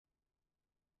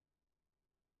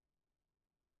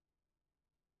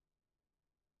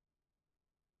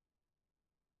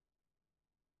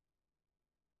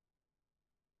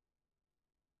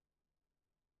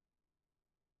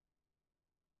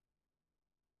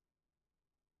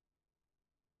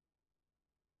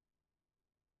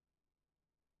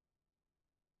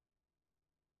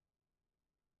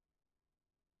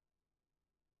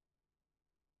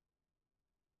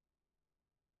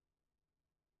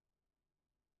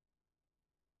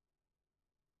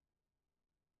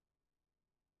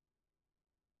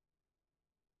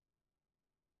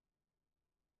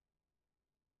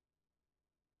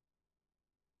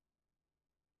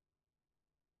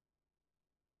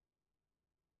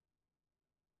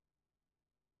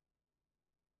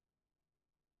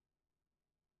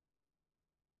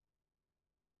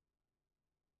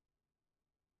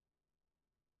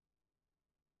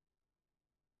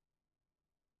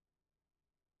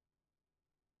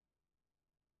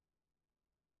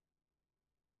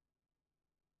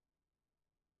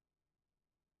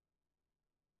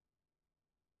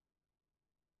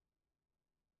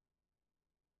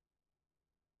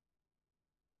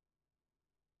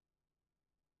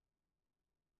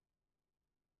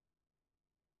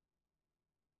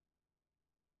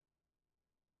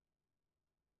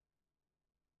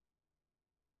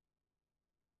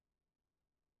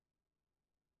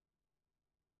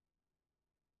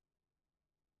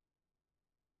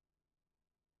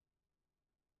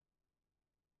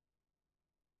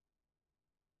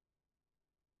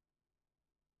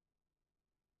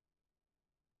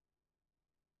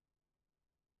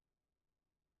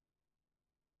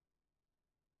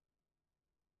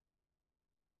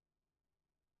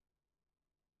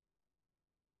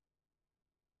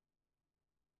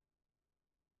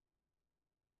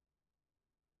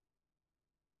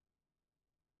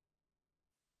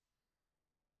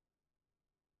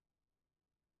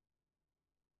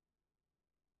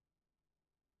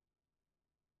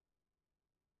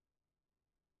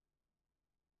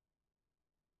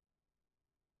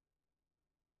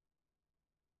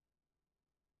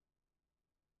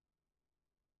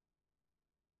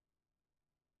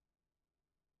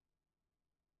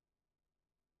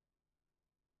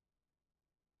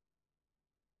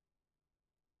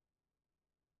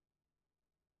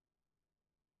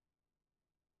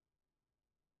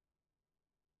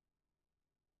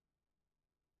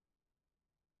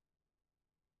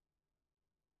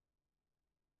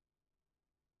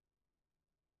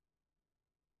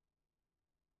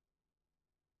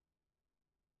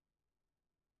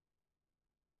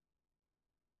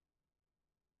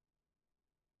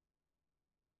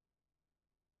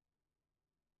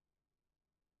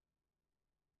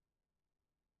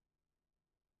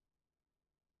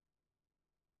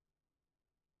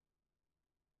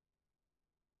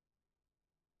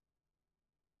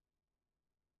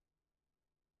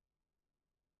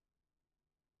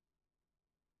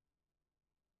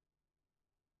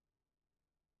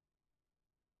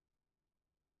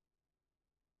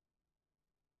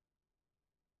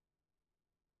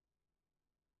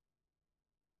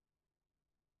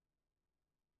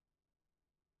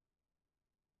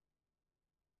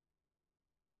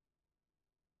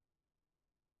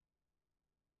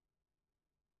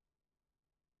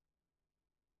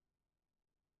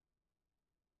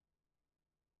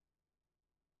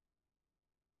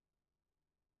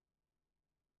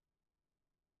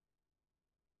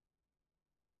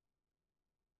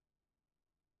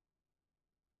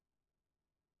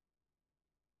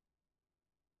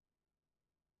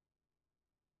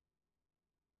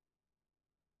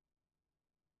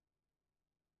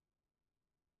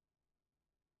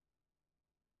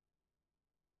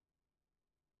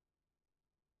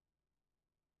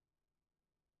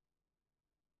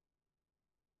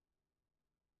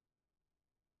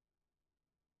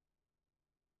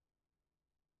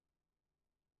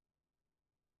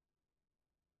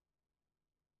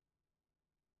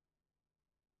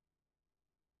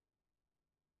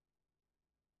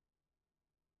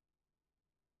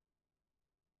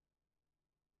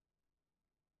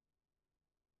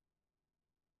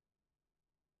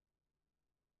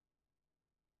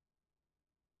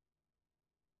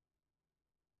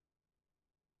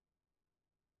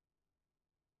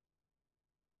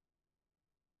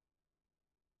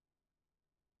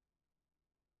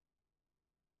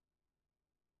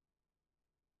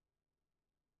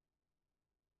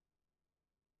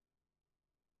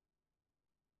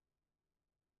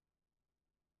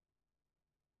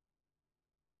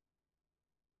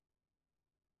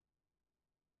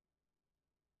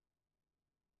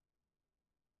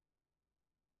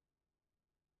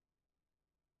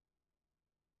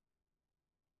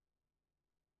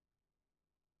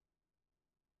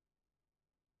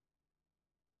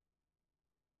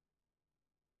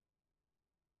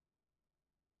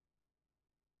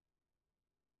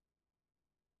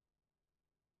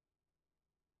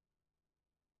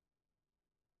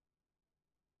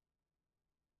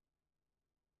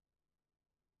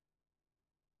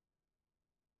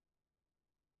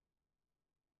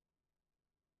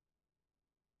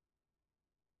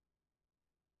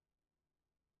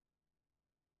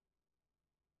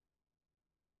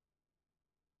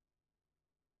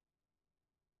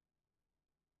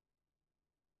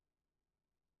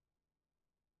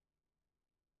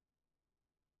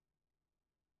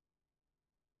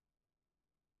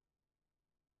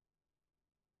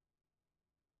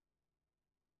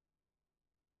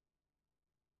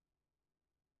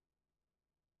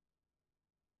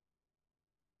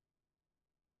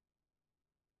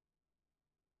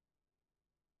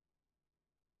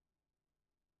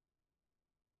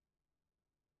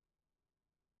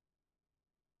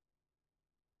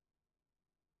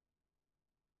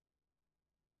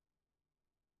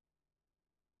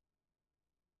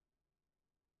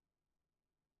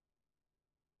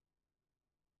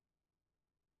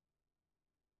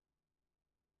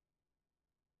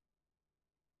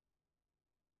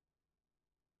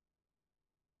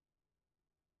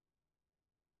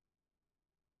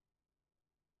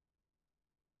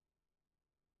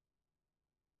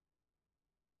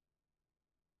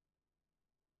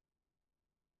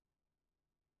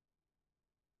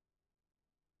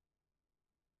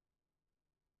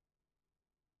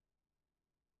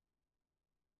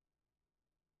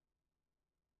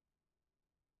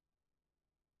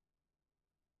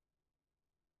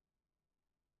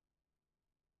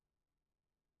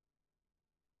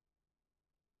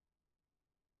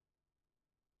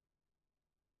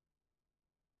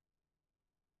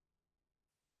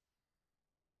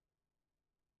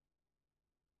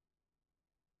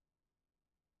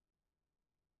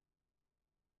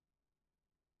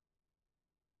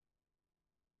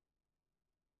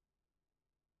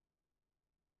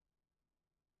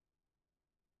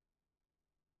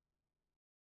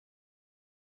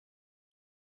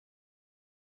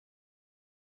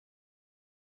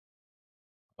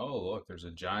Oh, look, there's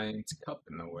a giant cup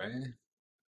in the way.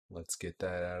 Let's get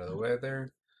that out of the way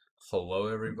there. Hello,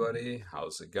 everybody.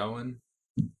 How's it going?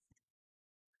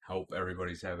 Hope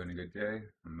everybody's having a good day.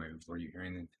 Were you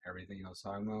hearing everything I was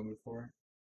talking about before?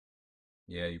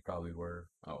 Yeah, you probably were.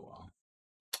 Oh, well,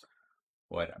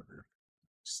 whatever.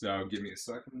 So, give me a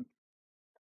second.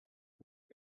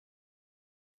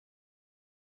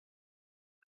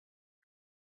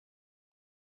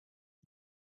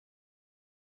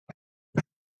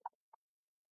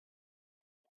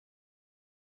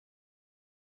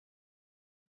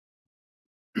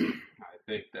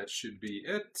 I think that should be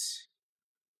it.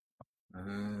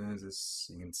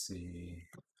 This you can see.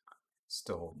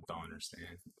 Still don't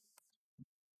understand.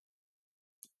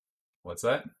 What's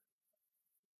that?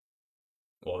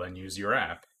 Well, then use your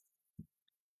app.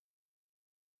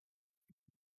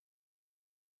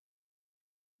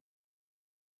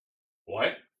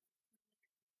 What?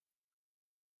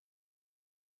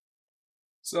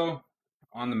 So,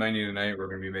 on the menu tonight, we're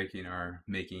going to be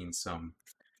making some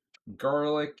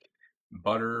garlic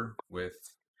butter with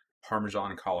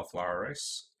Parmesan cauliflower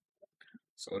rice.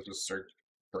 So let's just start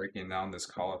breaking down this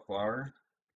cauliflower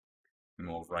and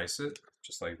we'll rice it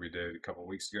just like we did a couple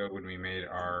weeks ago when we made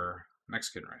our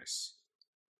Mexican rice.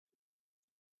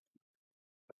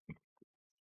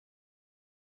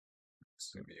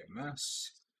 It's gonna be a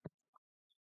mess.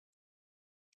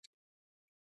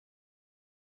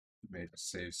 Maybe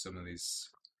save some of these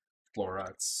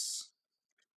florets.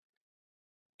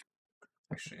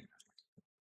 Actually,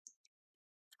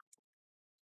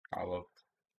 I love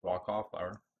raw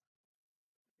cauliflower.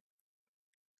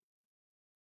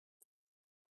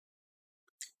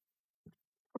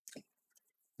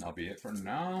 That'll be it for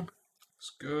now.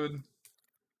 It's good.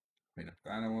 Clean up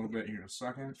that a little bit here in a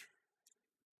second.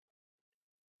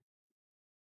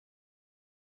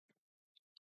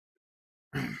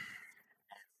 Right.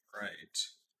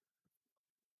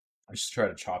 I just try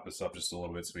to chop this up just a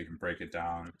little bit so we can break it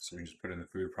down. So we can just put it in the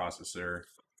food processor.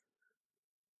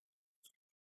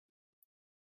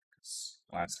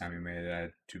 Last time we made it, I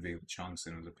had too big of chunks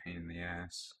and it was a pain in the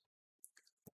ass.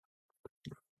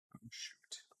 Oh, shoot.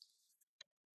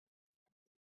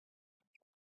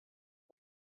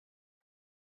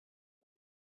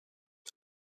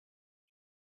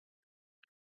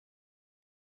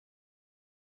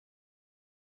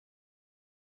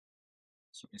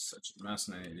 This would be such a mess,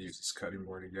 and I need to use this cutting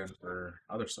board again for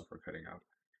other stuff we're cutting out.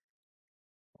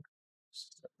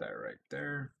 Set that right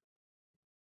there.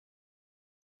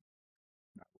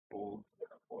 Bold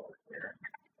here.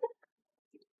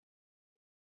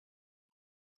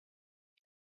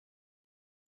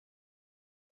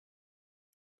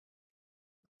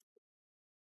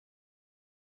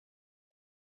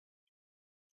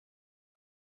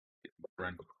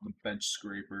 Run the bench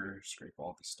scraper, scrape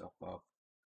all this stuff up.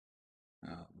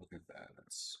 Look at that,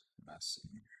 that's messy.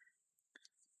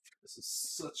 This is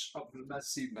such a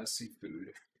messy, messy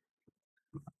food.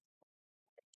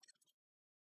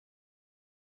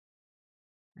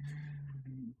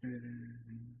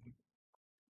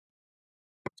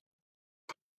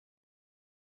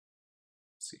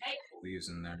 See, leaves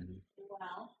in there.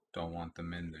 Don't want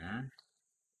them in there.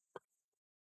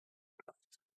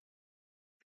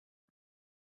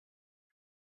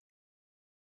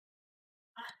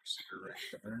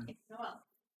 Right there.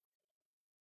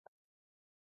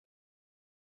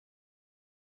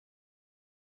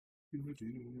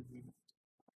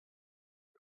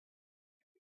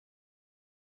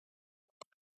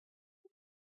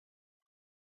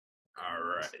 All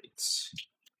right. Let's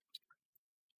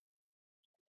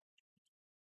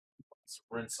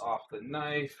rinse off the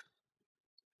knife.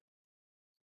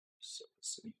 Set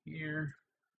this in here.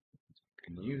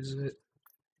 You can use it.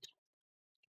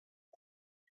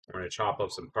 We're going to chop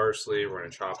up some parsley. We're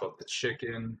going to chop up the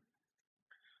chicken.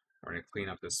 We're going to clean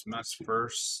up this mess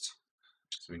first.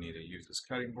 So we need to use this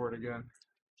cutting board again.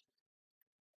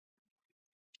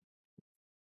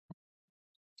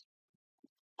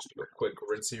 Just do a quick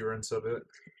rinsey rinse of it.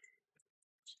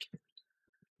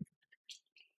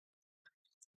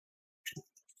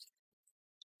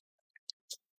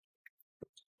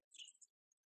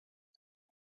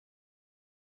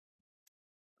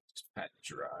 Just pat it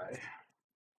dry.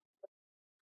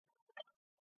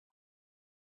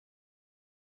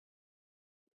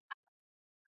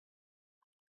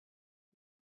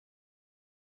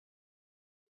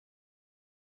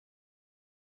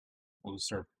 We'll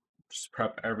start just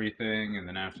prep everything, and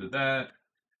then after that,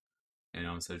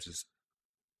 instead of just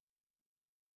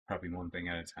prepping one thing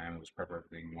at a time, we'll just prep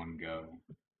everything in one go.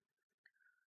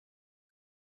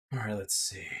 All right, let's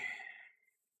see.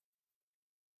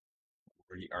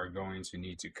 We are going to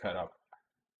need to cut up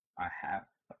I have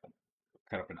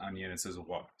cut up an onion. It says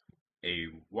what? A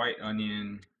white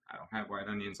onion. I don't have white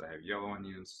onions. I have yellow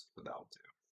onions, but that'll do.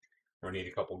 We're gonna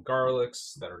need a couple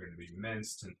garlics that are gonna be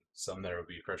minced and some that will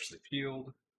be freshly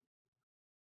peeled.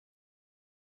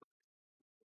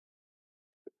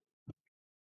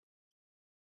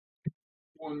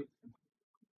 One.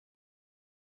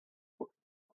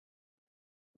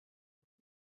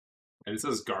 And it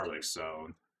says garlic, so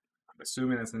I'm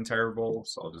assuming it's an entire bowl,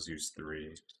 so I'll just use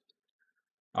three.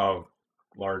 Oh,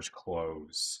 large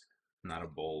cloves, not a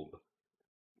bulb.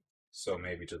 So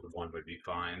maybe just one would be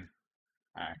fine,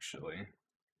 actually.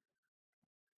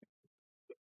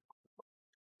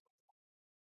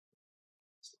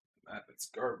 That's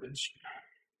garbage.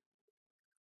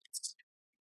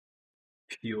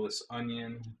 Peel this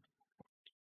onion.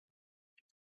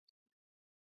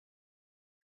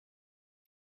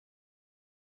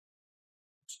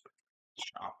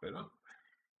 Chop it up.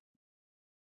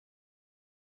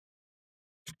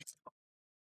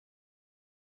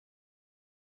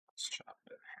 Let's chop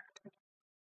it.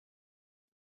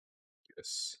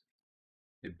 Yes,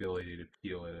 the ability to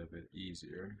peel it a bit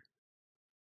easier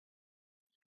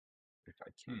if I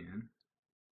can.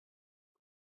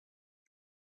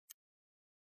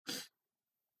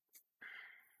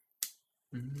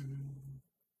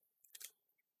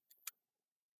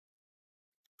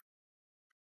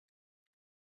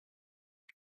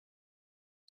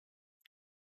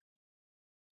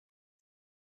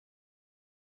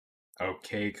 Oh,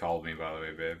 Kay called me, by the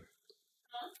way, babe.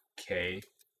 Kay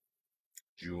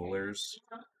Jewelers.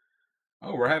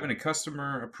 Oh, we're having a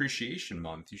customer appreciation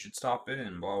month. You should stop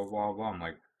in. Blah blah blah blah. I'm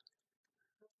like,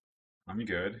 I'm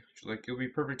good. She's like, it'll be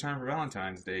perfect time for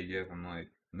Valentine's Day gift. I'm like,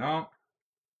 no,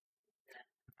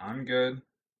 I'm good.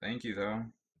 Thank you though.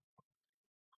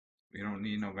 We don't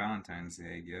need no Valentine's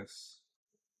Day gifts.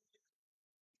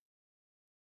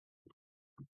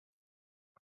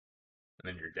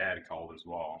 And then your dad called as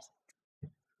well.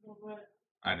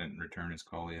 I didn't return his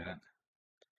call yet.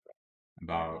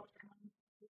 About,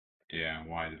 yeah,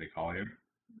 why did they call you?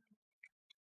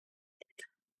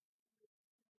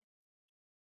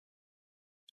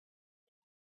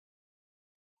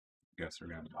 Guess we're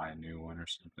gonna buy a new one or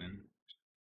something.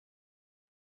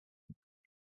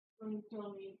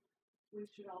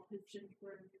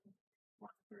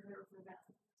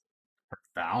 For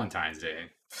Valentine's Day.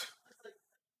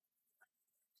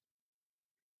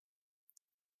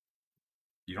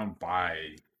 You don't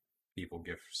buy people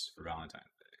gifts for Valentine's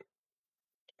Day.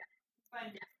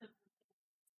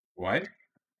 What?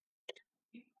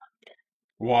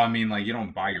 Well, I mean, like, you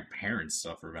don't buy your parents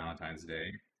stuff for Valentine's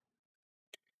Day.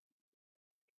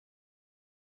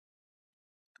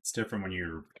 It's different when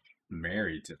you're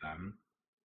married to them,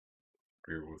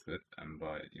 or you're with them,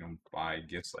 but you don't buy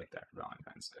gifts like that for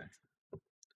Valentine's Day.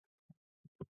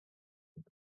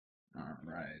 All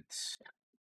right.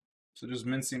 So just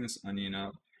mincing this onion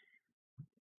up.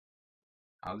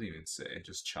 I'll even say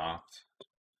just chopped,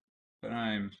 but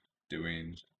I'm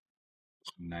doing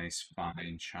nice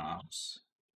fine chops.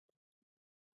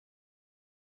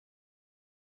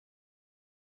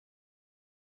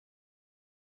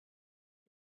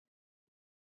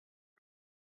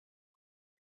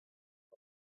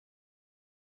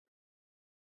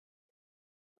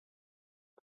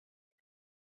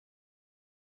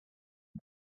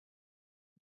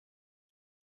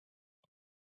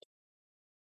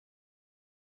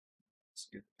 Let's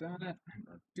get that.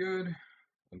 We're good.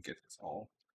 We'll get this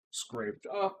all scraped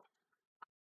up.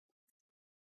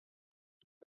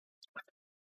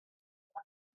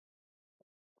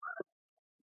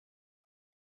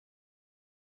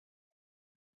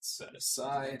 Set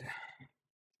aside.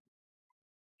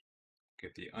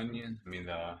 Get the onion. I mean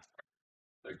the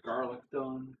garlic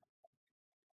done.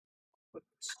 Put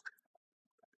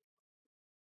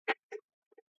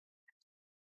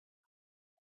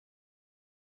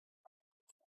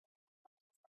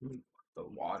the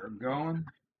water going.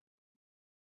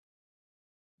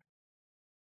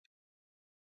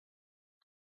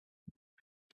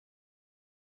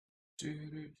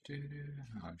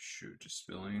 Oh shoot, just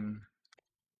spilling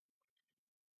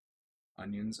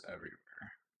onions everywhere.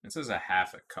 It says a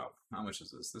half a cup. How much is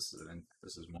this? This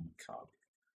is 1 cup.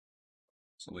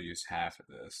 So we'll use half of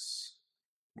this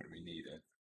when we need it.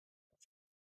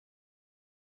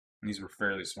 And these were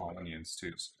fairly small onions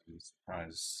too, so I'm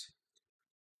surprised.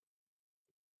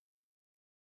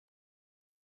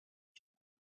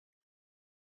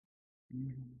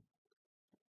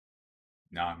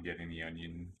 Now I'm getting the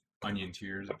onion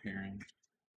tears appearing.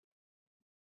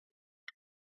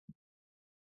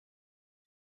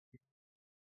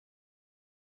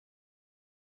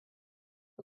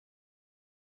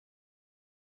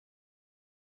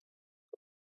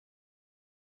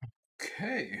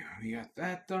 Okay, we got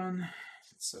that done.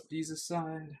 Let's set these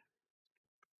aside.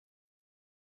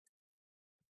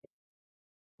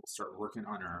 We'll start working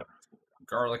on our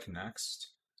garlic next.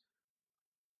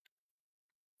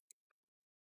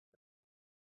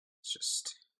 Let's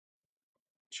just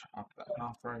chop that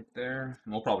off right there.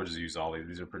 And we'll probably just use all these.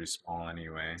 These are pretty small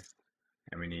anyway.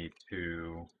 And we need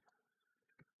to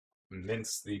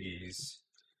mince these,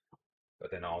 but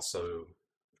then also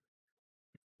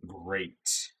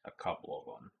grate a couple of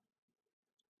them.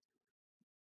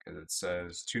 Because it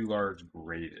says too large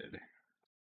grated.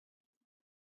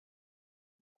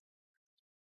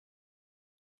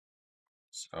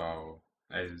 So,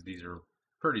 as these are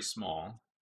pretty small,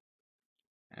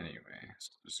 anyway,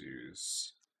 so just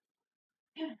use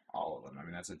all of them. I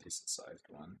mean, that's a decent sized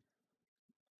one.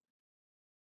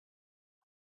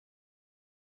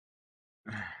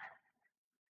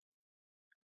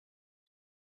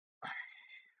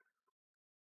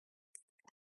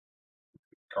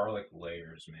 Garlic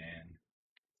layers, man.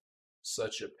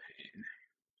 Such a pain.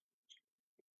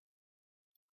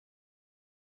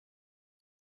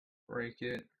 Break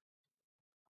it.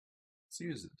 Let's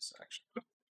use this actually.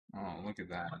 Oh, look at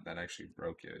that. That actually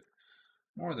broke it.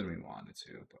 More than we wanted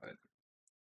to, but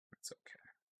it's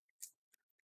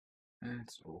okay.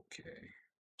 It's okay.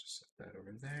 Just set that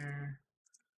over there.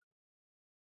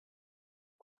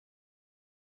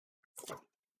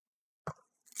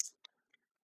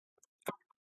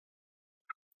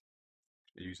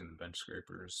 Using the bench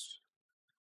scrapers,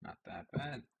 not that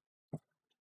bad.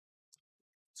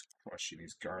 It's crushing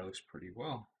these garlics pretty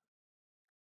well.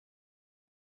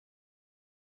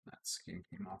 That skin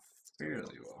came off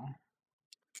fairly well.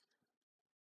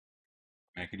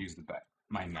 I could use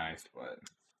my knife, but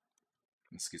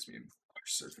this gives me a better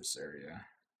surface area.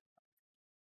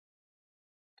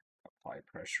 Apply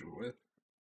pressure with.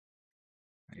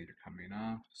 These are coming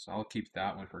off, so I'll keep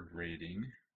that one for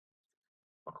grading,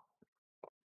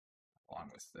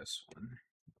 along with this one.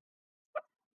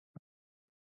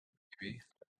 Maybe.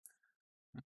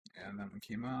 And that one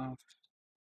came off.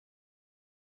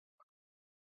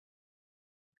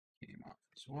 Came off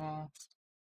as well.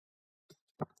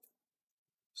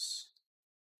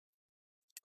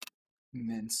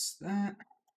 Mince that.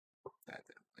 That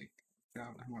didn't like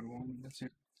got how I wanted this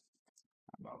here.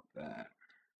 How about that?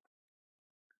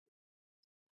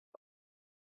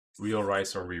 Real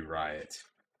rice or we riot.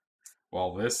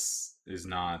 Well, this is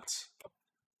not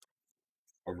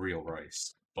a real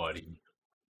rice, buddy.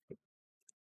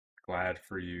 Glad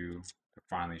for you to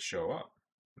finally show up,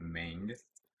 Ming.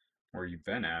 Where you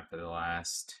been at for the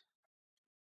last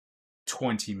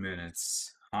 20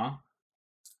 minutes, huh?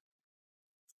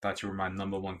 Thought you were my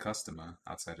number one customer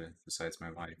besides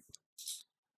my wife.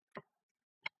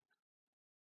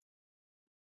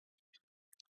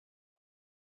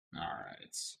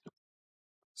 Alright.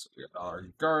 So we got our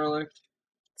garlic.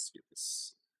 Let's get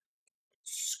this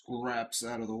scraps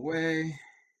out of the way.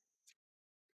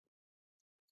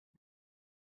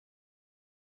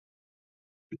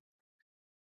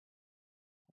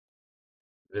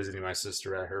 Visiting my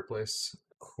sister at her place.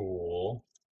 Cool.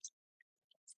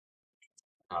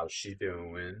 How's she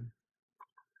doing?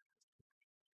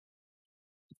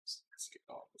 Let's get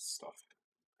all this stuff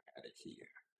out of here.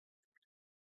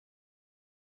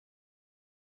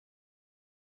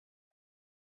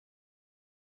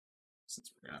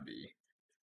 Since we're gonna be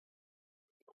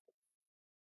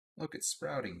look, it's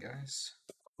sprouting, guys.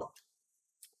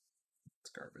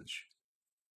 It's garbage.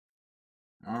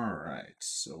 Alright,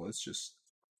 so let's just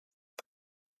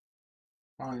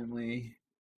finally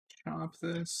chop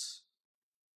this.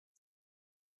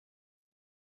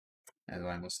 And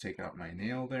I must take out my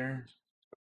nail there.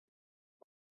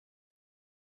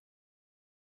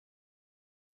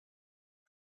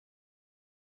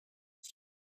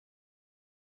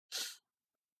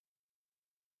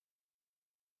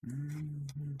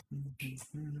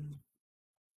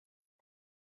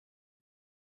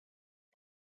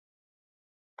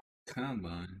 Come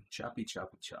on, choppy,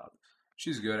 choppy, chop.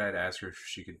 She's good. I'd ask her if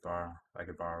she could borrow, if I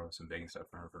could borrow some baking stuff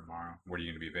from her for tomorrow. What are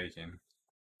you gonna be baking?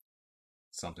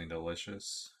 Something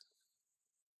delicious.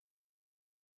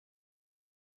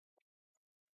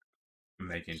 I'm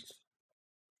making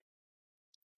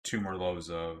 2 more loaves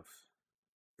of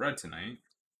bread tonight.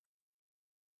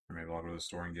 Or maybe I'll go to the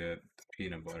store and get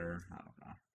peanut butter. I don't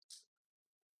know.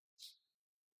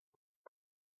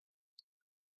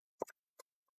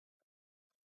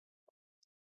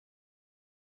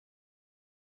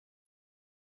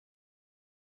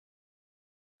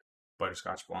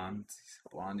 Butterscotch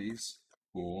blondies.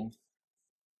 Cool.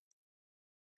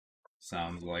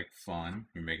 Sounds like fun.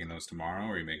 You making those tomorrow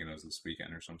or are you making those this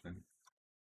weekend or something?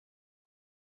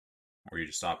 Or are you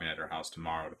just stopping at her house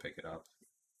tomorrow to pick it up?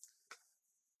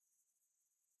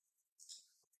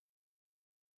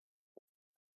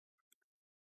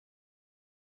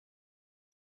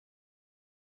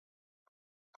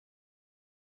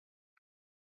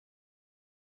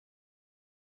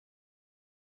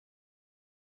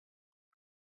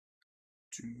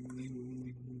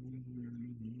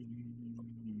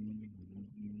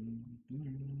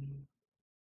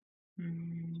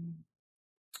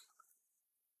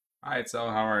 Alright, so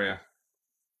how are you?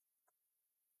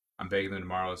 I'm baking them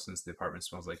tomorrow since the apartment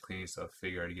smells like cleaning stuff.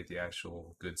 Figure out to get the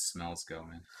actual good smells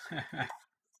going.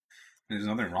 There's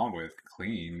nothing wrong with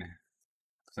cleaning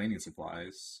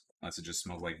supplies, unless it just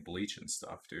smells like bleach and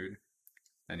stuff, dude.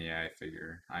 Then yeah,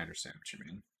 I understand what you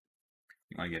mean.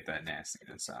 You want to get that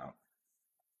nastiness out.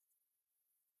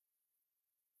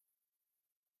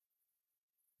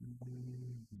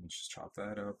 Let's just chop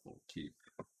that up. We'll keep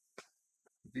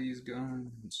these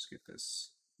going. Let's just get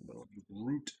this little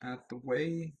root out the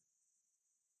way.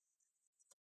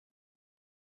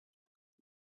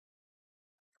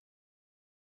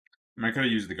 I could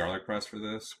have used the garlic press for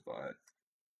this, but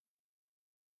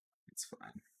it's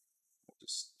fine. We'll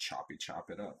just chop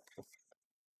it up.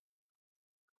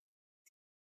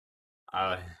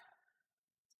 Uh,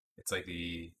 it's like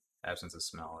the absence of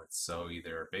smell. It's so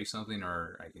either bake something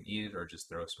or I can eat it or just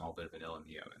throw a small bit of vanilla in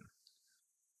the oven.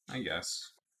 I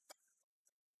guess.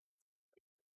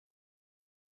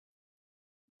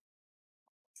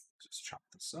 Just chop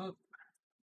this up.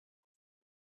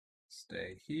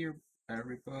 Stay here,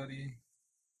 everybody.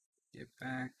 Get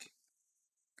back.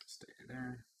 Stay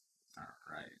there.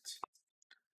 Alright.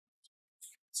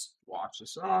 Let's wash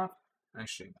this off.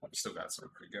 Actually, I've still got some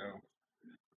to go.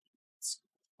 It's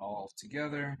all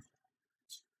together.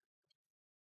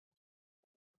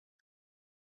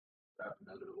 Grab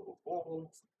another little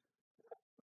bowl.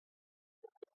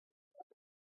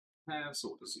 So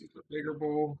we'll just use the bigger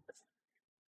bowl.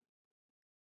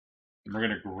 And we're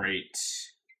gonna grate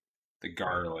the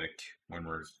garlic when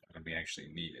we actually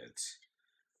need it.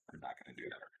 I'm not gonna do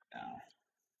that right now.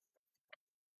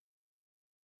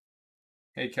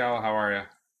 Hey Cal, how are you?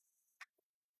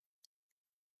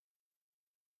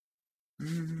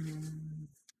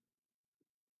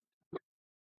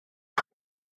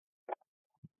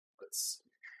 Let's.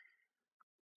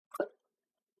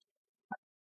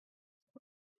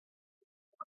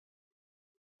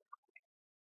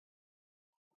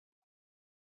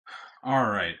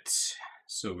 All right.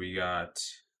 So we got.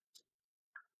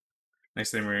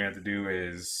 Next thing we're gonna have to do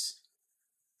is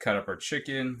cut up our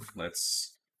chicken.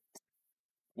 Let's.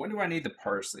 When do I need the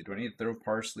parsley? Do I need to throw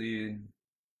parsley?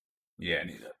 Yeah, I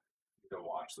need to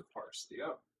wash the parsley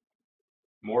up.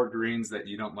 More greens that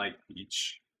you don't like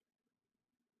peach.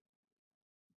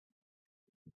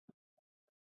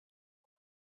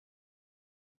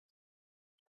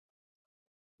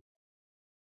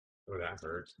 Oh, that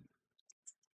hurts.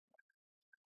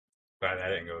 Glad that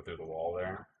didn't go through the wall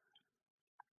there.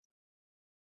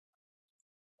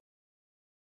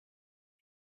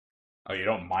 Oh, you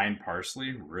don't mind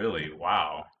parsley? Really?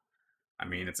 Wow. I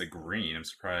mean, it's a green. I'm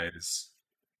surprised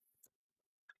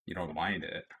you don't mind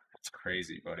it. It's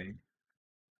crazy, buddy.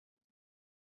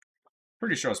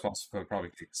 Pretty sure I was supposed to probably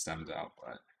take the stems out,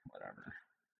 but whatever.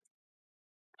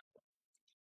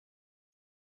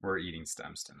 We're eating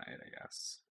stems tonight, I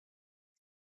guess.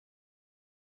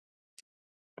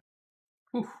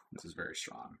 Whew, this is very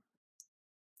strong.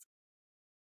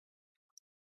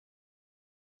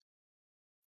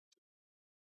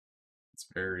 It's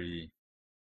very,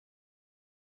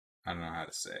 I don't know how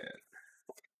to say it.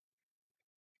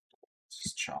 Let's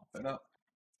just chop it up.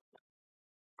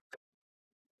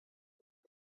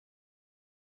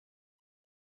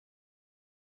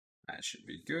 That should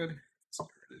be good. Let's get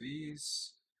rid of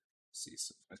these. See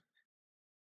some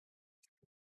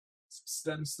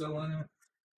stem still in it.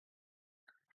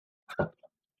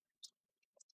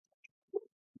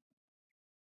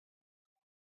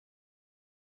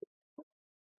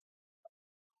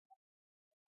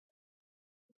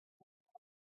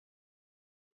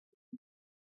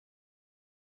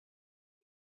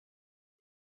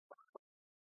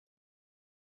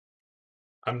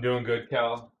 I'm doing good,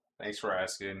 Cal. Thanks for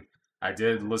asking. I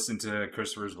did listen to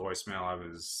Christopher's voicemail.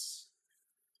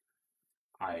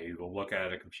 I will look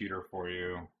at a computer for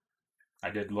you.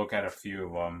 I did look at a few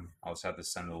of them. I'll just have to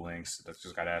send the links. I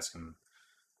just got to ask him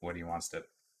what he wants the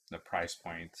price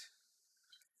point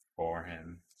for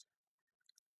him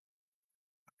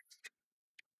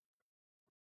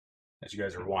that you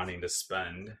guys are wanting to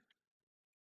spend. All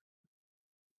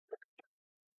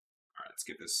right, let's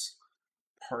get this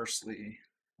parsley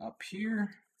up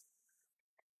here.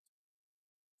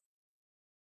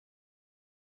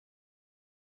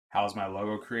 How's my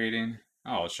logo creating?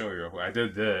 Oh, I'll show you real quick. I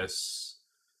did this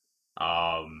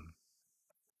um,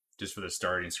 just for the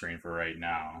starting screen for right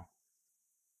now,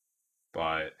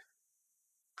 but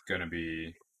gonna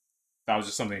be that was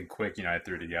just something quick, I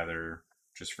threw together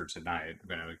just for tonight. I'm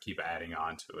gonna keep adding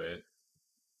on to it.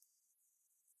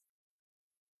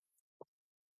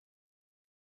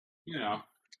 You know,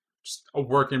 just a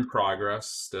work in progress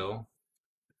still.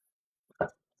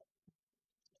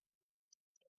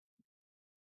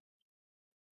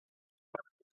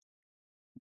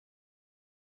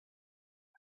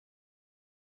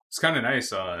 It's kind of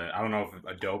nice. I don't know if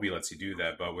Adobe lets you do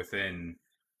that, but within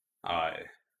uh,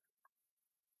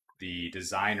 the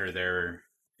designer there,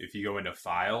 if you go into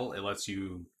File, it lets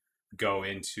you go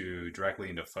into directly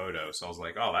into Photo. So I was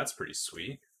like, oh, that's pretty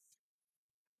sweet.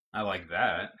 I like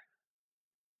that.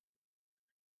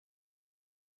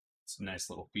 It's a nice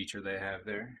little feature they have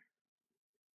there.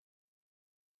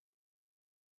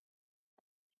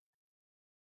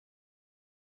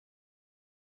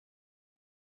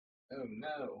 Oh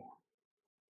no,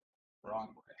 wrong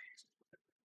way,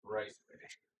 right way.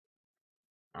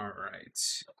 All right,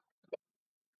 let's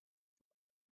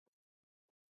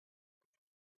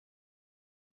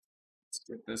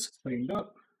get this cleaned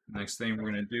up. Next thing we're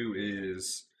gonna do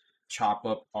is chop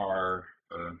up our,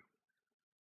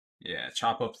 yeah,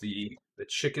 chop up the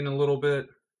chicken a little bit,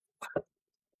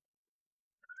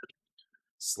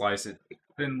 slice it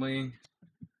thinly,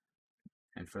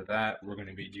 and for that we're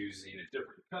gonna be using a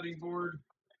different cutting board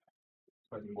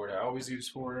I always use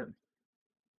for it.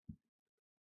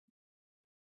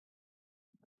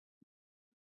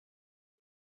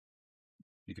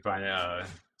 You can find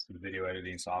some video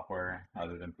editing software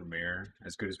other than Premiere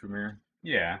as good as Premiere.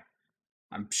 Yeah,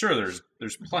 I'm sure there's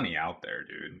plenty out there,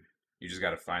 dude. You just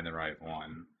got to find the right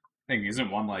one. I think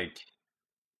isn't one like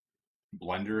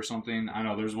Blender or something? I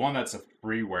know there's one that's a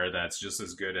freeware that's just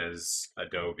as good as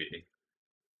Adobe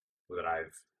that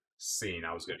I've seen.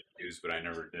 I was going to use, but I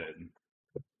never did.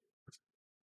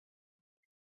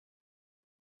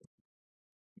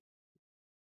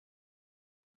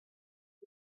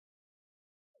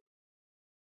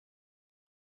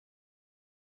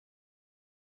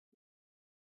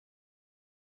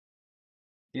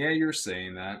 Yeah, you're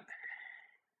saying that.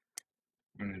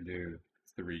 I'm gonna do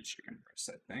 3 chicken breasts,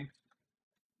 I think.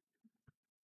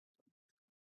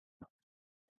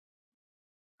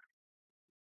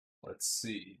 Let's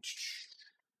see.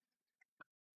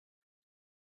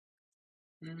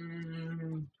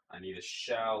 I need a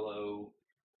shallow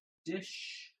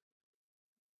dish.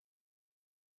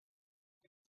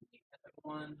 That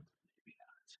one. Maybe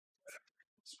not.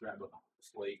 Let's grab a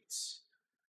plate.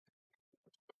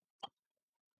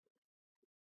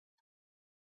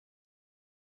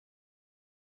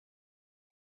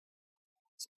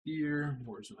 Here,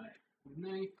 where's my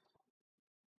knife?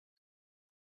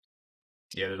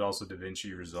 Yeah, there's also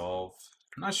DaVinci Resolve.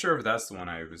 I'm not sure if that's the one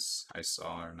I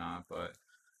saw or not, but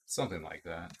something like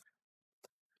that.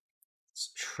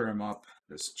 Let's trim up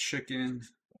this chicken.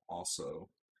 Also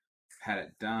pat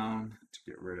it down to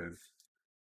get rid of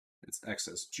its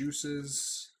excess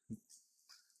juices.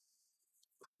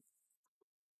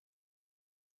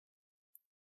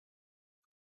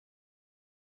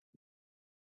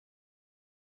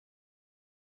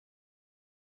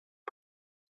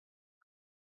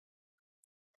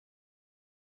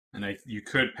 And you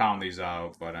could pound these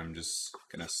out, but I'm just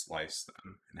gonna slice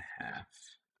them in half.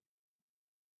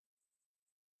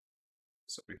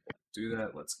 So we do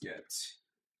that. Let's get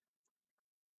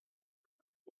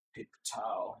paper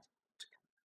towel to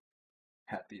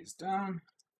pat these down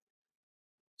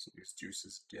so these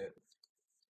juices get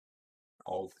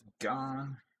all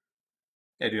gone.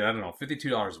 Yeah, dude, I don't know,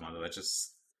 $52 a month.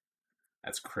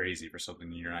 That's crazy for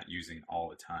something you're not using all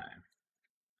the time.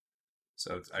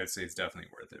 So I'd say it's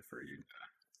definitely worth it for you to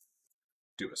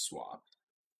do a swap.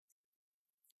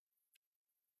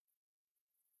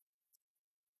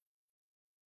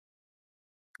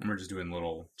 And we're just doing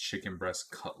little chicken breast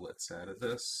cutlets out of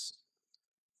this.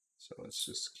 So let's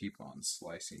just keep on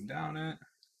slicing down it.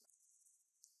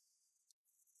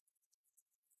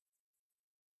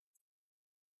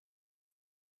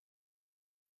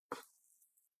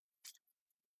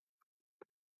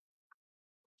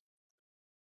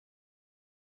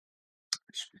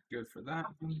 Should be good for that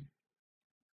one.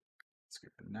 Let's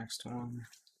get the next one.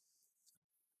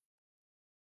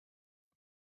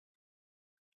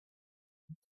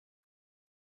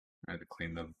 I had to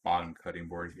clean the bottom cutting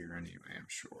board here anyway, I'm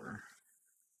sure.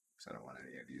 Because I don't want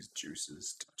any of these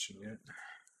juices touching it.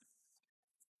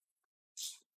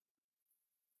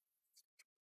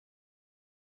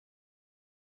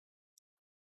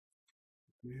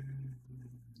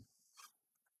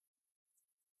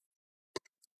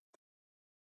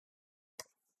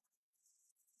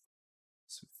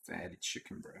 Fatty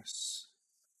chicken breasts.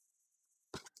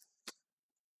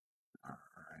 All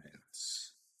right,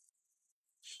 let's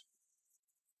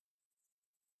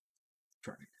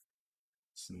try to get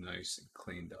it's nice and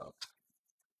cleaned up.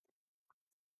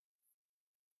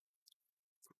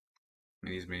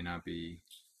 These may not be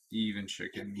even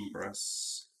chicken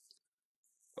breasts,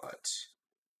 but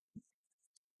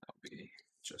that'll be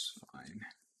just fine.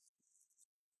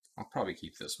 I'll probably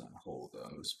keep this one whole though.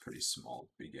 It was pretty small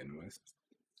to begin with.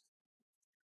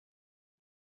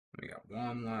 We got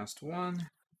one last one.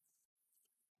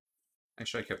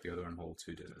 Actually, I kept the other one whole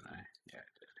too, didn't I? Yeah,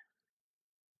 I did.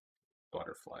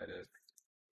 Butterflied it.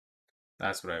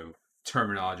 That's what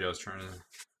terminology I was trying to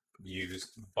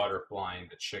use. Butterflying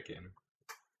the chicken.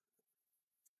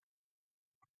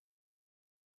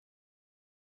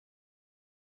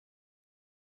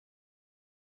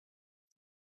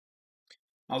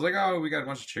 I was like, oh, we got a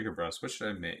bunch of chicken breasts. What should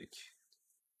I make?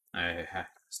 I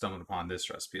stumbled upon this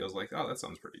recipe. I was like, oh, that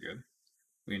sounds pretty good.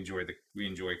 We enjoy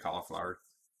cauliflower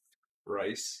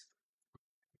rice.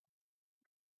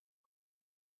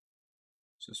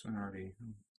 Is this one already?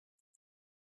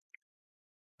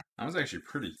 That was actually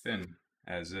pretty thin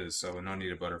as is, so no need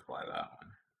to butterfly that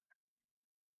one.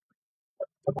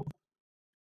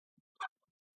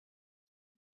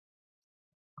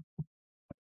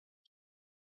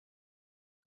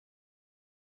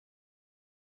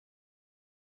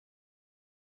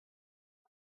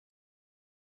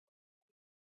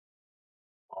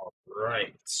 All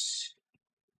right.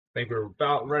 I think we're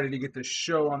about ready to get this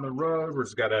show on the road. We're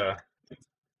just gotta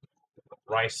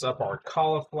rice up our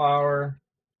cauliflower,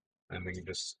 and we can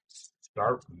just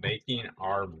start making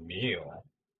our meal.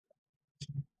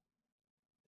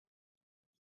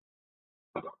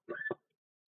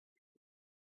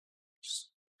 Just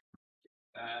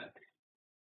that.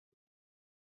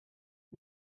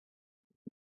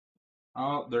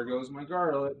 Oh, there goes my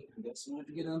garlic. I guess I have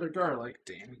to get another garlic.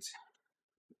 Damn it.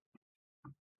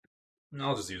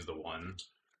 I'll just use the one.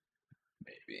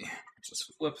 Maybe.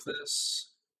 Just flip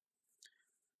this.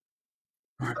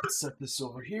 All right, let's set this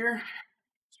over here.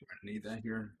 So we're gonna need that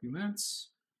here in a few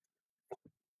minutes.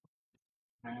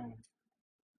 Well,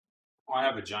 I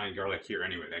have a giant garlic here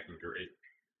anyway. That can be great.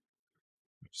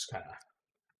 Just kind of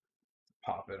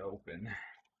pop it open.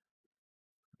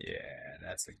 Yeah,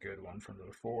 that's a good one from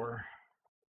before.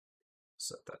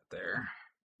 Set that there.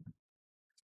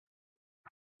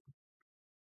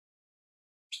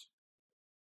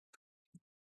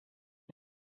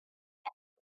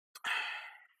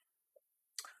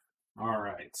 All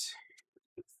right.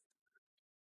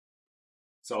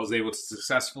 So I was able to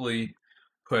successfully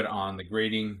put on the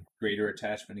grater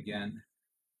attachment again.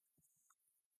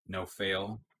 No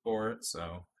fail for it,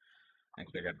 so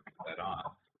actually I got to put that on.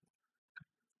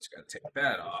 Just got to take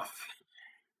that off.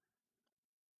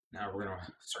 Now we're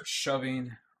gonna start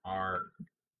shoving our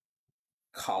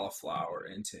cauliflower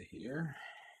into here.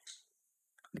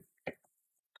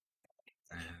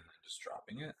 And just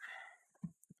dropping it.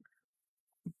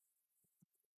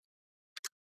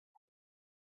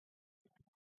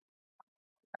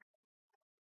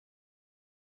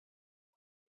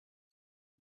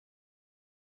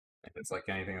 If it's like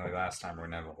anything like last time, we're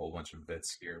gonna have a whole bunch of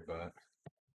bits here, but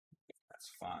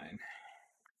that's fine.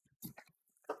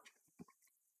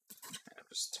 And I'm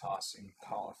just tossing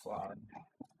cauliflower.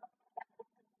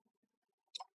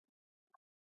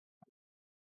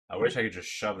 I wish I could just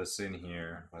shove this in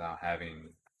here without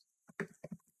having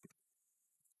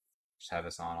just have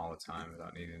this on all the time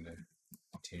without needing to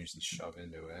continuously shove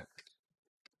into it.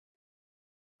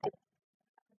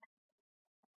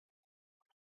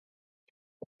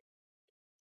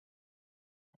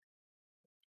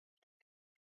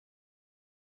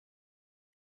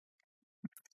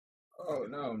 Oh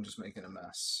no, I'm just making a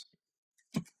mess.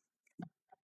 Let's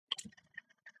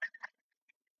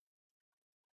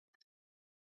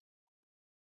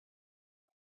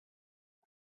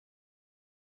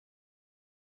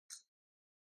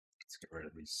get rid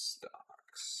of these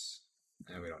stalks.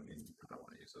 And I don't want to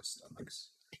use those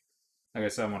stomachs. Like I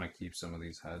said, I want to keep some of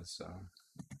these heads, so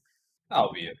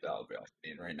that'll be it. That'll be all I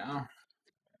need right now.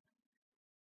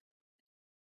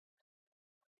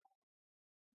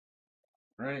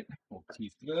 Right, we'll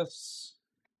keep this.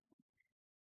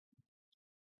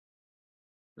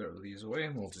 Throw these away,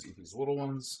 and we'll just eat these little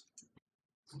ones.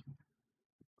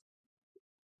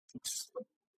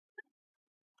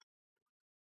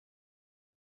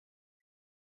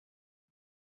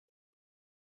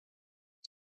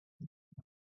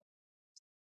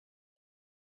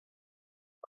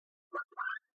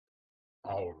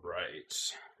 All right.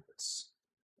 Let's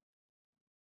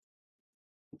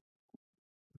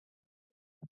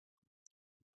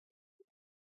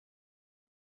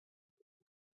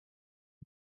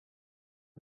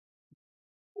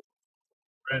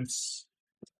rinse.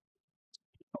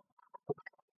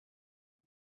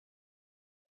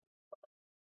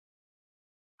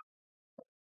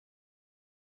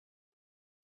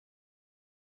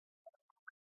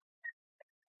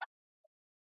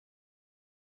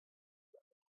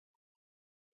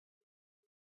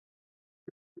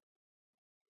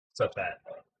 Set that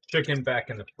chicken back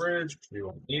in the fridge. We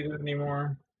won't need it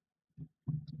anymore.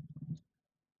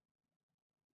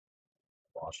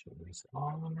 Wash these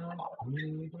on.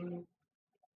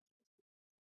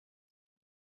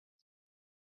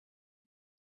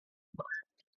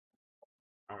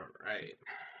 All right.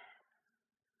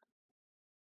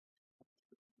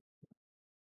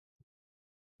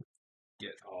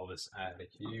 Get all this out of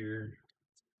here.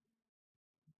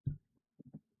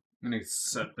 I'm gonna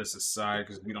set this aside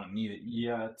because we don't need it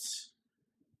yet.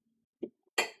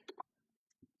 It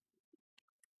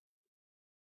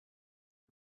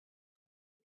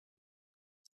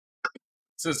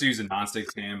says to use a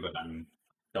nonstick pan, but I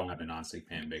don't have a nonstick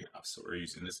pan big enough, so we're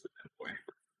using this way.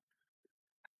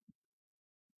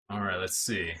 All right, let's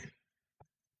see.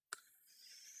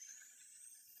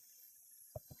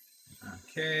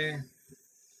 Okay.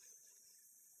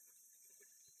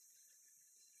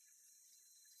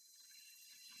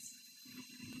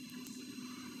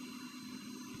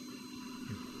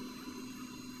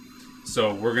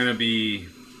 So we're gonna be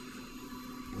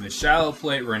in the shallow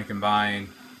plate. We're gonna combine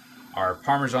our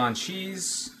Parmesan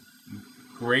cheese,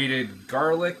 grated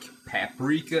garlic,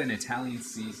 paprika, and Italian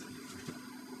seasoning.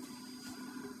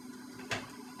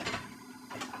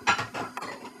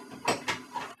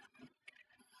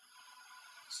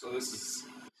 So this is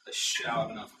a shallow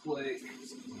enough plate.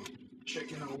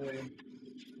 Chicken away.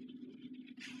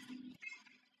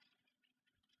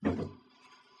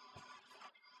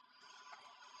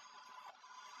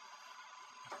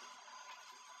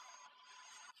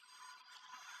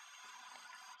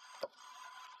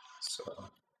 So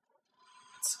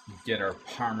let's get our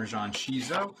Parmesan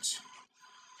cheese out.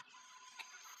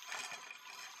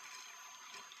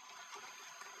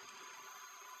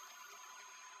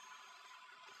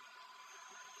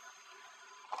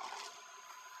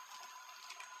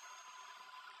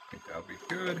 I think that'll be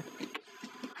good.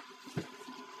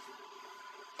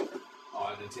 I'll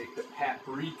have to take the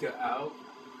paprika out.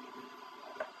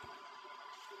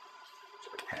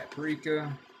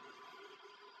 Paprika.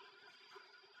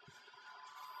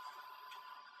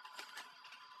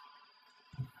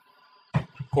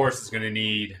 Of course, it's going to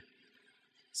need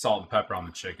salt and pepper on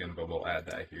the chicken, but we'll add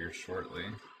that here shortly.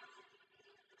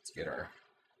 Let's get our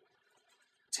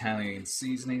Italian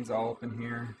seasonings all up in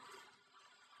here.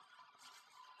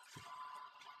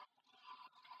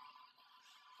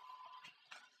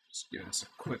 Just give us a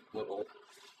quick little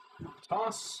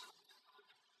toss.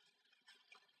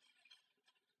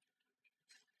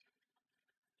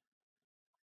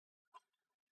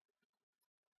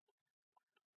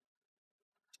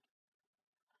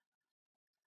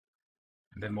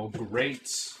 And then we'll grate.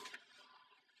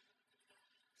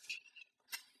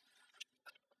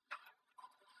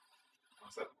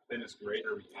 Was that the thinnest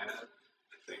grater we had?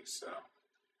 I think so.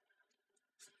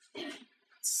 Let's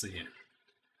see it.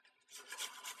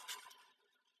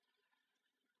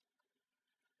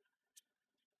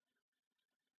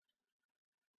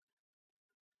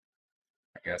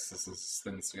 I guess this is as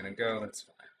thin as it's gonna go. That's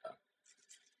fine.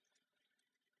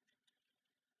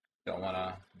 Don't want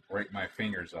to break my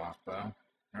fingers off though.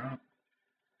 No.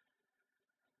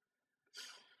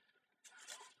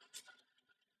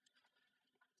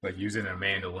 Like using a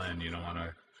mandolin, you don't want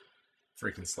to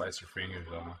freaking slice your fingers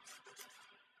off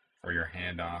or your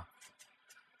hand off.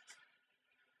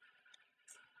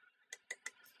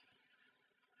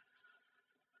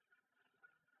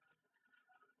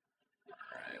 All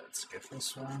right, let's get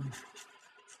this one.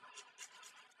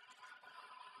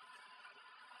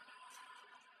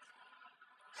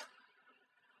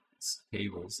 This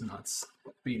table's not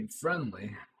being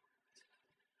friendly.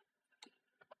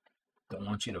 Don't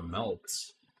want you to melt,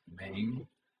 man.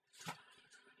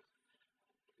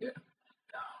 Yeah.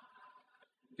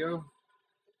 Go.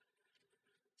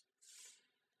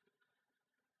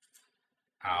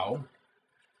 Ow.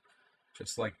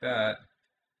 Just like that.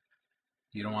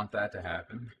 You don't want that to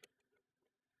happen.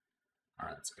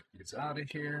 Alright, let's get these out of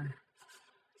here.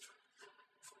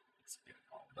 Let's get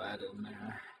all that in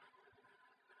there.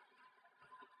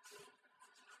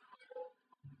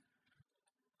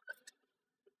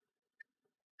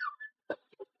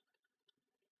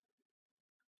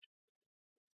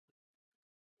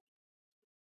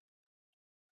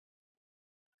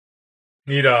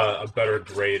 Need a better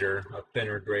grater, a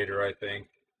thinner grater, I think.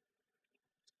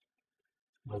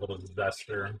 A little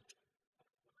zester.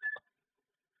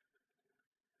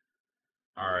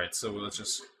 All right, so let's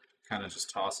just kind of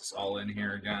just toss this all in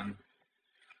here again.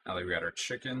 Now that we got our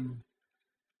chicken.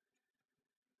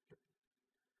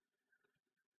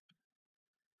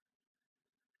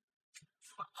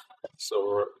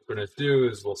 So what we're gonna do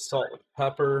is we'll salt and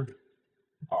pepper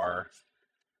our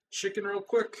chicken real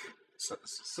quick. Set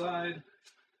this aside.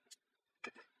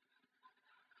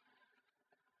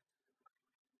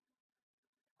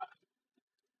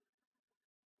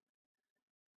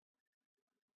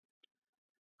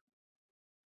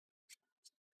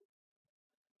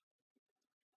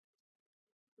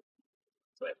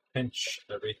 So I pinch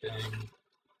everything.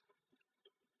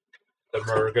 Then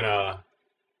we're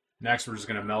just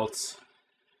gonna melt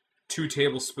 2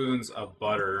 tablespoons of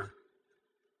butter.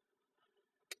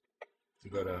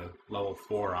 Go to level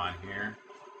 4 on here.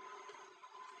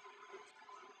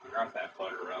 I got that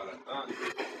butter out, I thought.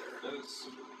 There it is.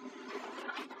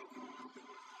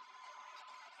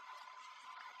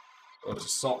 Let's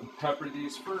just salt and pepper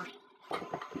these first.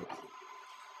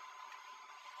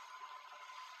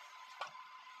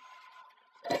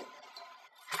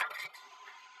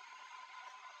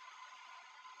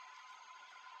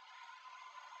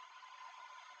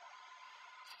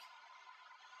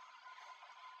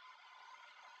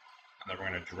 And then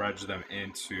we're going to dredge them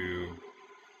into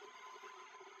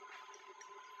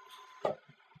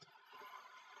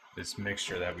this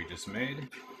mixture that we just made.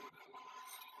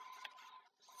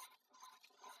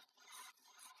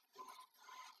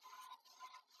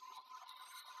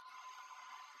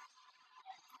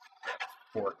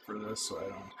 Fork for this so I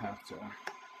don't have to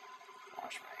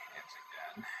wash my hands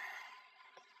again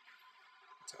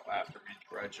until after we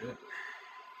dredge it.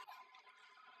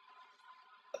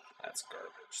 That's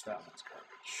garbage. That one's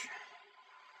garbage.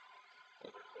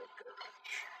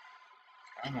 Garbage.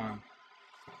 Come on.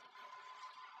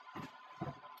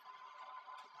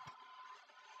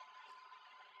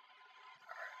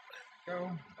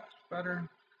 Go. That's better.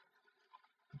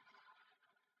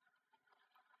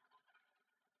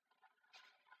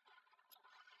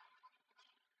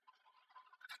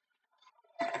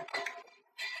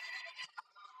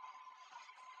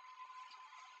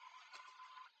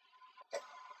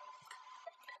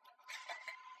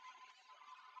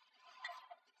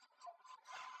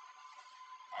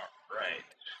 Right.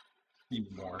 Few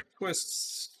more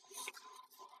twists.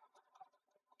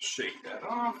 Shake that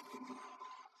off.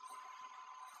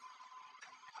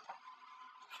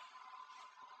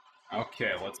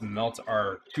 Okay, let's melt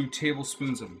our 2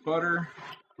 tablespoons of butter.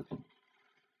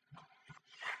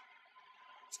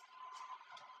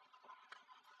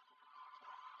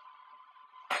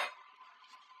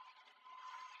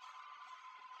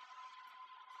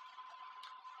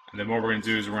 And then what we're going to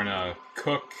do is we're going to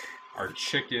cook our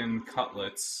chicken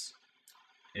cutlets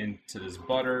into this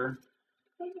butter.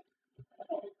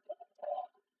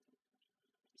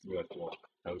 With a little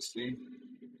toasty.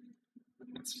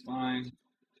 That's fine.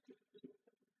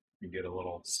 You get a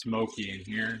little smoky in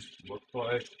here, looks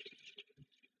like. It's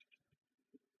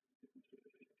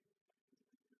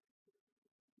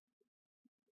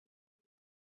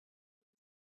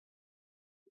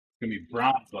going to be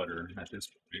brown butter at this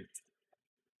point.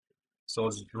 So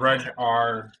let's dredge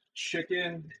our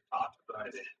chicken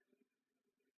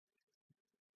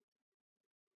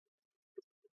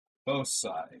both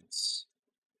sides.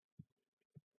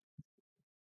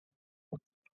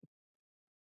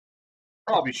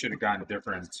 Probably should have gotten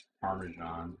different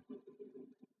Parmesan.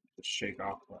 Just shake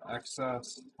off the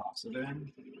excess, toss it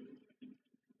in.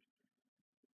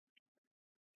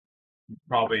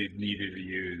 Probably needed to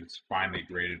use finely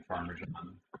grated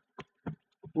Parmesan.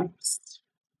 Oops.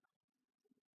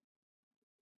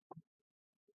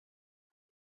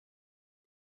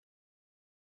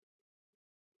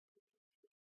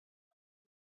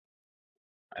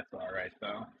 That's all right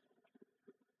though.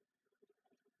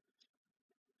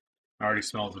 Already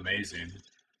smells amazing.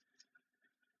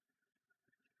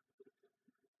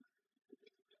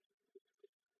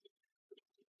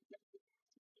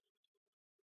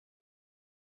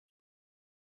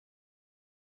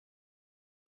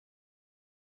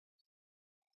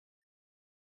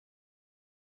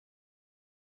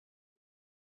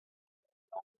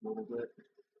 A little bit.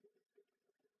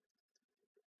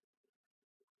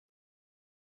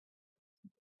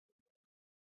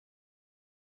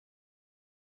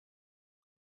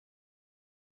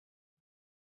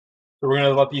 So we're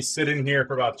gonna let these sit in here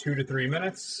for about 2 to 3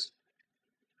 minutes.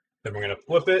 Then we're gonna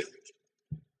flip it.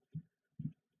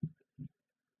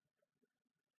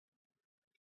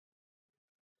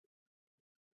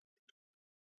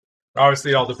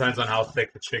 Obviously, it all depends on how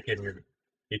thick the chicken you're.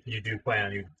 If you do plan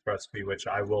on using this recipe, which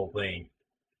I will link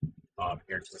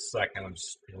here in just a second, I'm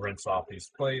just rinse off these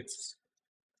plates.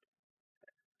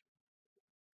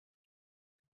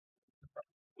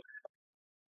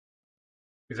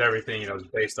 Because everything, is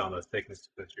based on the thickness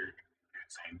that you're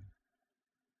using.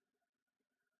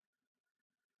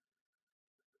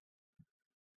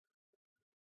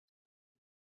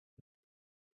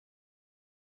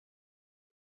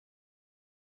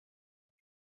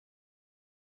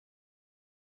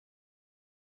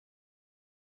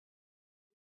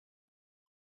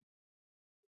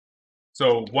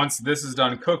 So once this is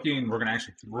done cooking, we're gonna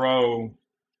actually throw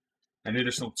an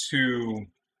additional 2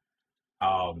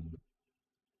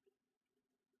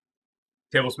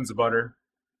 tablespoons of butter.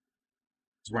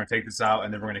 So we're gonna take this out,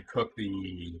 and then we're gonna cook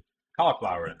the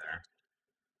cauliflower in there,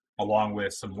 along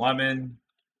with some lemon,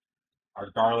 our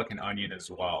garlic and onion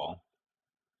as well.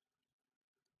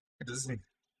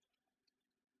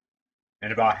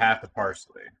 And about half the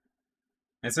parsley.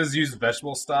 And it says use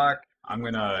vegetable stock. I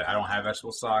don't have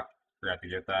vegetable stock. Forgot to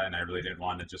get that, and I really didn't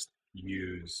want to just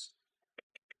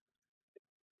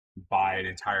buy an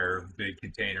entire big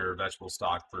container of vegetable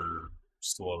stock for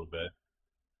just a little bit.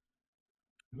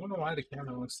 I don't know why the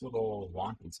camera looks a little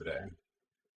wonky today.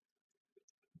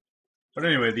 But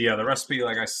anyway, the recipe,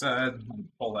 like I said, let me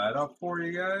pull that up for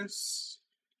you guys.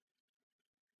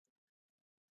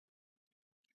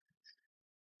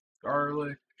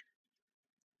 Garlic.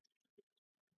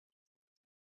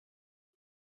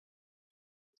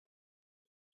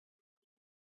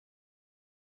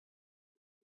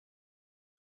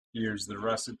 Here's the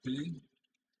recipe.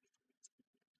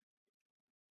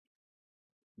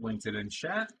 Linked it in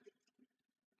chat.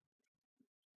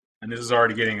 And this is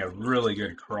already getting a really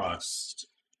good crust.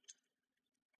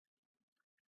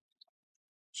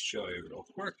 Show you real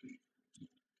quick.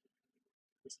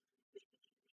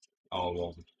 Oh,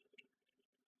 well,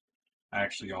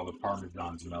 actually, all the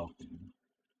Parmesan's melting.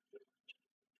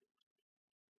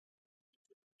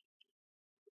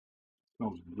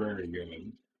 Smells very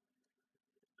good.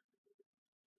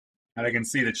 And I can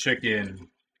see the chicken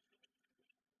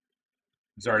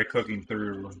is already cooking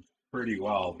through pretty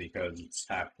well because it's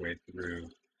halfway through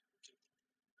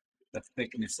the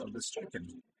thickness of this chicken.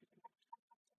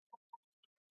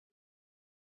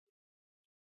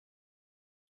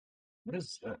 What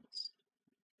is this? Is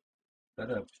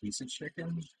that a piece of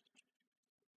chicken?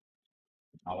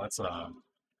 Oh, that's a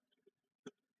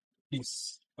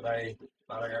piece that I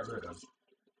thought I got rid of.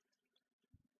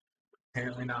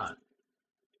 Apparently not.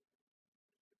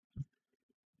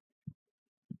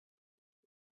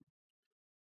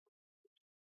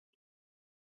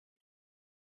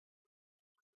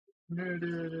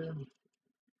 The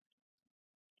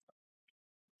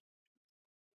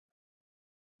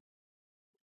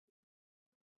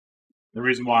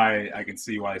reason why I can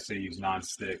see why I say use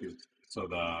non-stick is so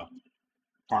the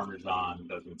Parmesan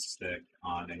doesn't stick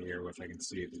on here, which I can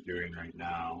see it's doing right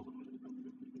now.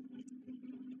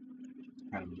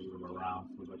 Kind of move them around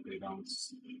so that they don't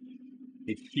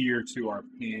adhere to our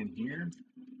pan here.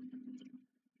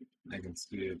 I can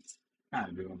see it's kind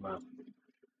of doing that.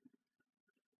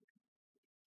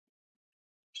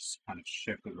 Just kind of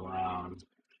shift it around,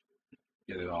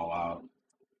 get it all out.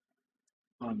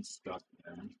 Unstuck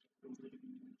there.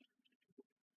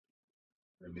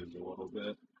 Remove a little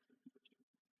bit.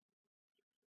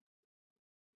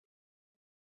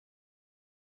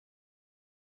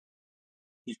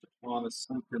 Keep it on the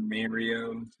Super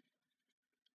Mario.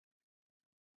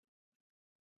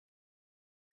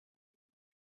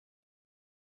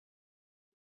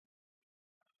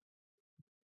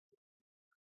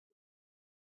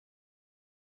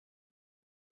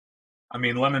 I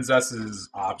mean, lemon zest is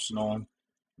optional,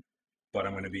 but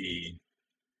I'm going to be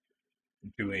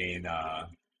doing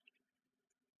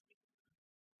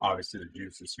obviously the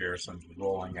juices here. So I'm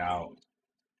rolling out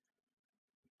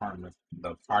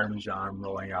the Parmesan,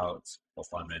 rolling out the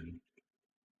lemon.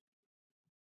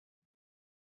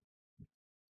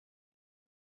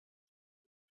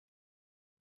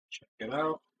 Check it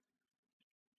out.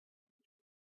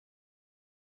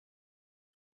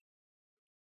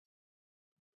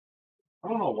 I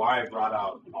don't know why I brought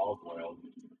out olive oil.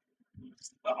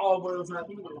 The olive oil is not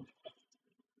moving.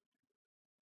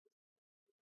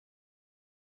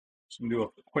 Just gonna do a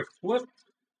quick flip.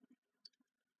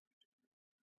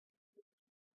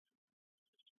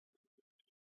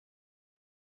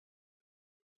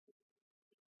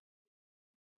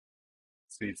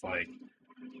 See, it's like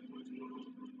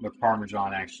the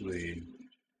Parmesan actually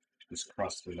just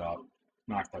crusted up.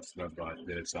 Not crusted up, but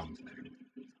did its own thing.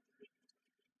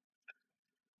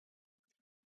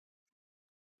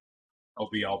 It'll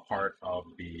be all part of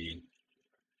the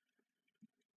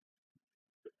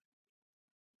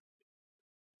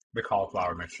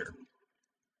cauliflower mixture.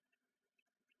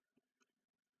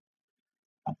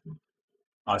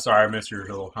 Sorry, I missed your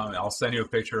little comment. I'll send you a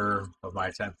picture of my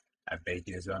attempt at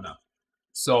baking a donut.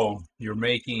 So you're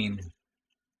making,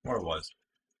 where it was?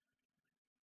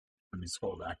 Let me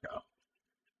scroll back up.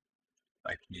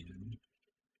 Like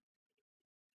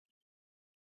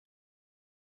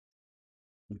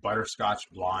butterscotch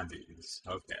blondies.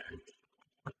 Okay.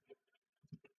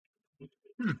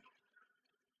 Hmm.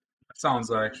 That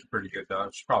sounds actually pretty good though. I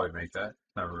should probably make that.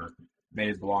 Never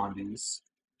made blondies.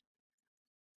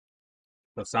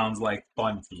 That sounds like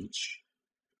fun peach.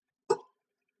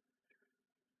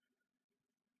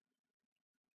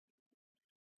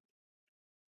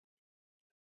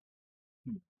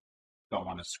 Don't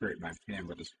want to scrape my pan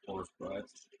with this fork, but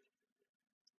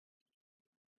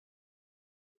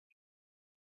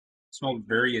smells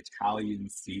very Italian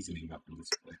seasoning up in this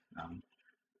place.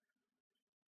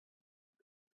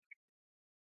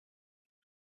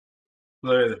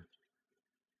 Literally,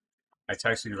 I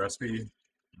texted you the recipe.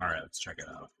 All right, let's check it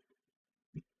out.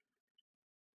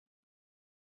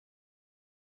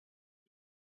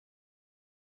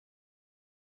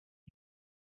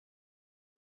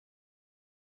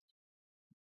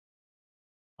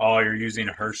 Oh, you're using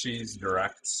Hershey's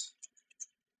Direct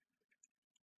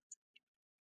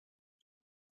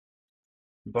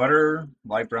butter,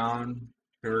 light brown,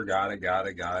 sugar. Got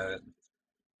it.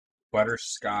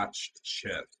 Butterscotch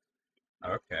chip.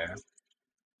 Okay,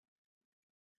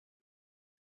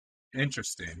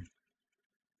 interesting.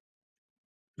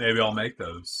 Maybe I'll make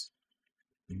those.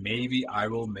 Maybe I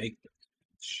will make those.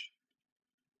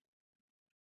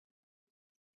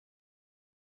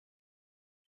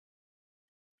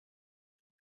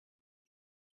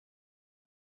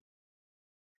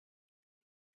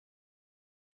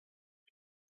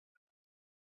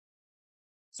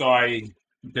 So I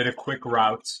did a quick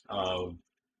route of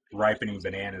ripening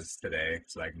bananas today.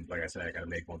 So I can, like I said, I gotta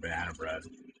make more banana bread.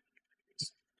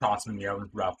 Just toss them in the oven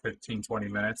for about 15, 20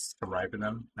 minutes to ripen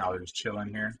them. Now they're just chilling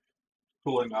here,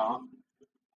 cooling off.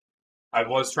 I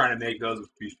was trying to make those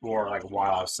before, like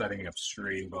while I was setting up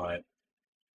stream, but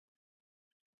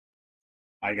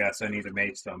I guess I need to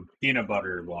make some peanut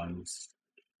butter ones.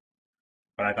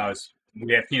 But I thought it was,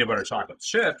 we have peanut butter chocolate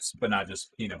chips, but not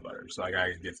just peanut butter. So I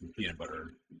gotta get some peanut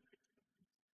butter.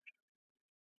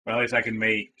 But at least I can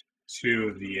make two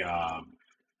of the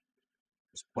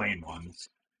just plain ones.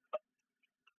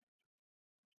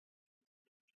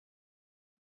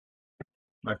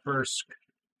 My first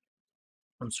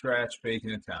from scratch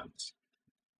baking attempt.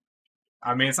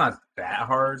 I mean, it's not that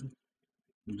hard.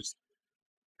 You just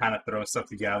kind of throw stuff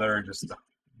together and just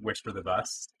wish for the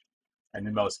best. And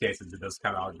in most cases, it does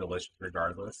come out delicious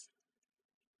regardless.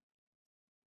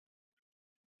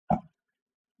 I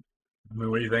mean,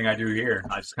 what do you think I do here?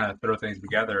 I just kind of throw things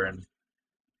together and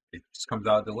it just comes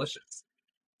out delicious.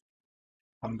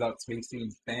 Comes out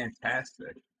tasting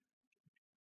fantastic.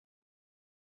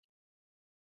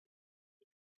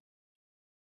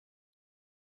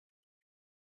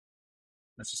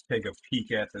 Let's just take a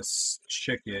peek at this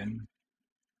chicken.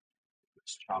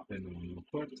 Let's chop in real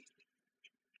quick.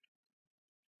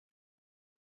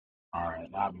 All right,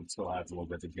 that one still has a little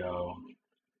bit to go.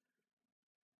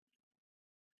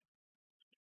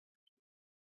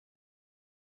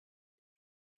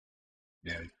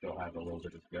 Yeah, we still have a little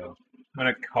bit to go. I'm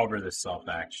gonna cover this up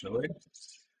actually.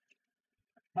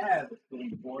 Have a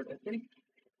clean board, I think.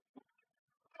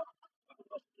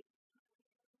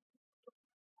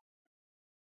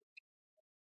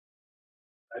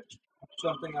 I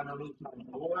something underneath my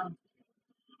door.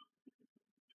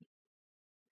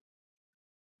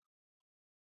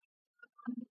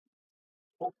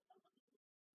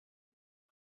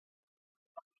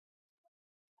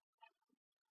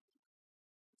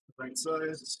 Right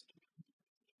size.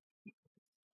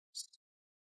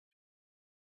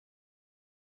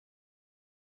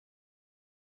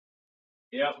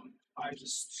 Yep. I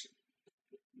just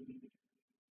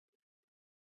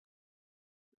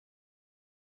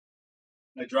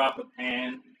I drop a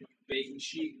pan, baking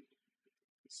sheet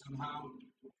somehow.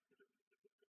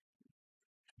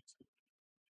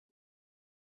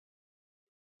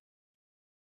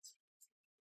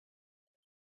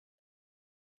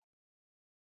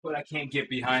 But I can't get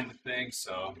behind the thing,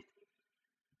 so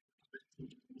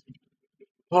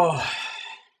oh,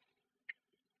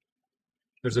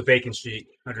 there's a baking sheet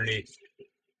underneath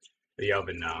the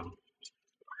oven now.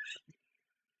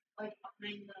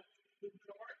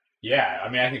 Yeah, I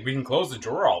mean, I think we can close the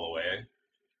drawer all the way,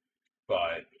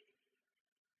 but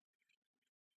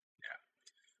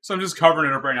so I'm just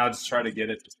covering it up right now, just try to get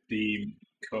it to steam,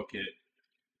 cook it,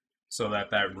 so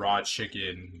that that raw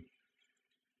chicken,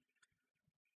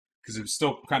 because it's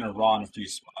still kind of raw in a few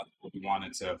spots, but we want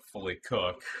it to fully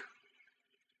cook.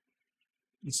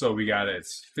 So we got it.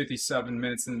 It's 57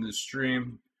 minutes into the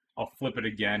stream. I'll flip it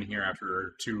again here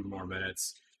after 2 more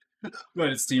minutes. Let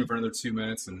it steam for another 2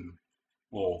 minutes and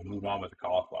we'll move on with the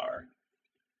cauliflower.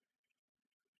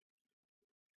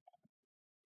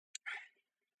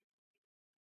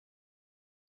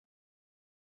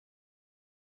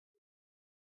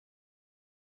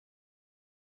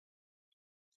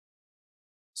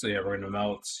 So yeah, we're gonna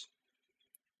melt.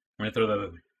 We're gonna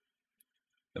throw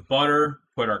the butter,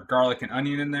 put our garlic and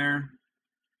onion in there.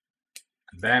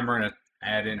 Then we're gonna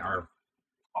add in our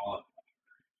olive.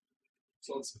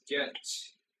 So let's get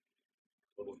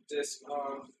a little disc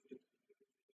off.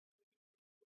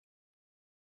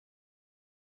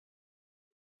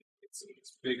 Get some of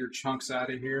these bigger chunks out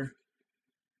of here.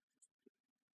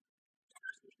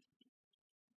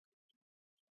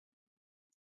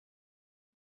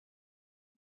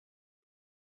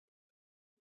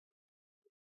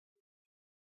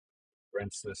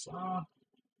 Rinse this off.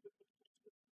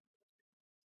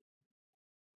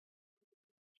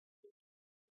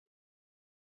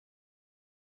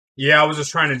 Yeah, I was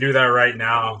just trying to do that right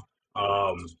now.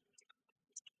 Um,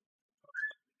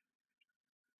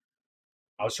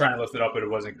 I was trying to lift it up, but it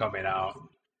wasn't coming out.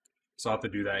 So I'll have to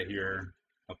do that here.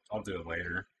 I'll do it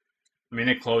later. I mean,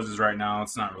 it closes right now.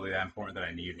 It's not really that important that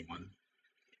I need one.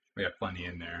 We have plenty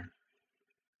in there.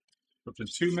 Up to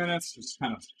 2 minutes, just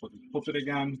kind of flip it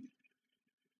again.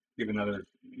 Give another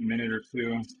minute or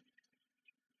two.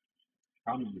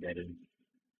 Come on, get it.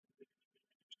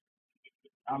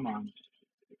 Come on.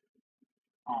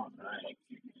 All right.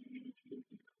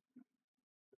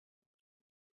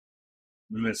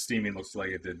 And this steaming looks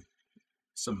like it did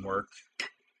some work.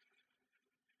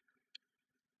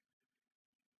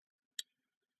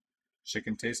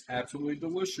 Chicken tastes absolutely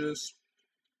delicious.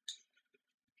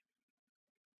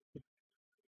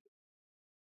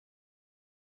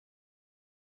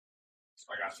 So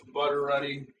I got some butter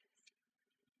ready.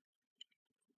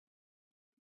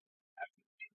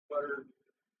 Butter.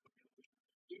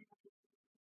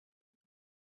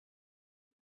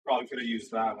 Probably could have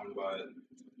used that one, but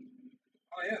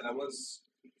oh yeah, that was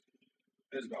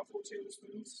about 4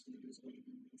 tablespoons.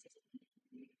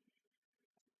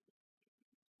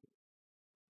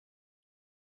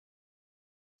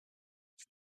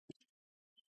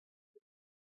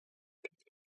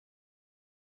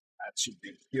 That should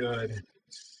be good.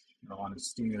 I don't want to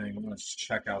steam it anymore. Let's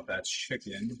check out that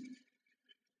chicken.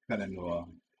 Cut into a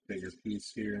bigger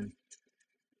piece here.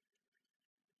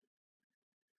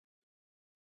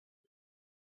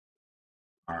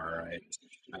 All right,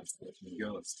 that's good to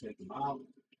go. Let's take them out.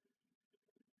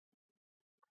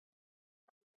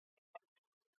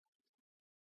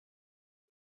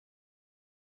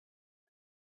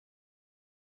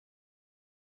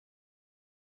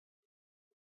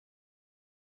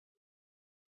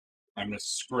 I'm gonna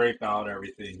scrape out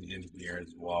everything in here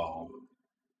as well.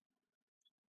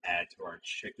 Add to our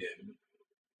chicken.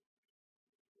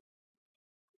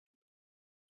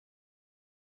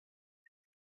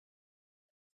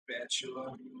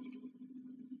 Spatula.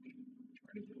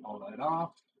 Try to get all that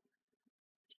off.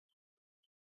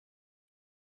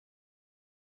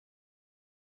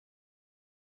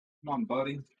 Come on,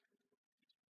 buddy.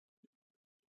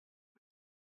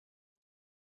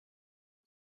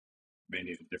 May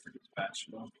need a different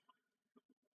spatula.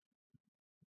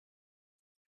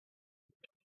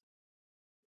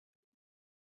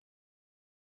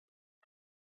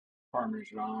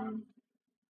 Parmesan.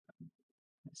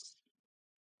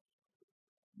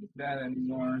 Need that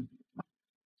anymore.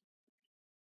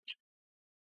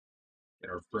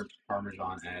 Get our burnt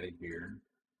Parmesan added here.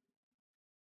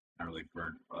 Not really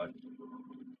burnt, but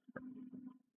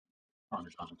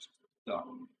Parmesan stuff.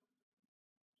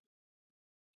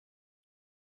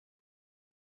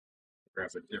 Grab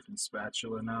a different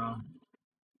spatula now.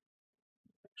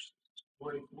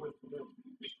 Wait, wait, wait.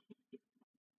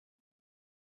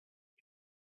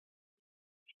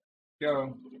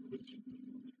 Go.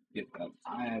 Get that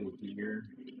added here.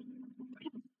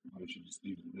 I should just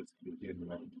use this to begin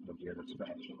with the other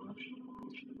spatula.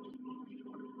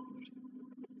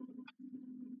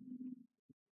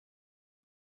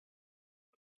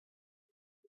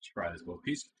 Let's try this little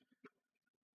piece.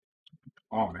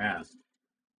 Oh man,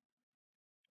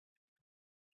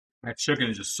 that chicken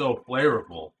is just so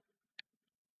flavorful.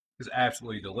 It's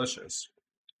absolutely delicious.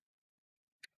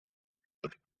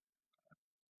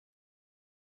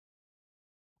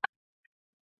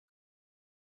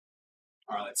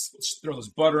 All right, let's throw this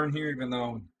butter in here, even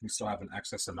though we still have an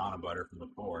excess amount of butter from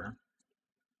before.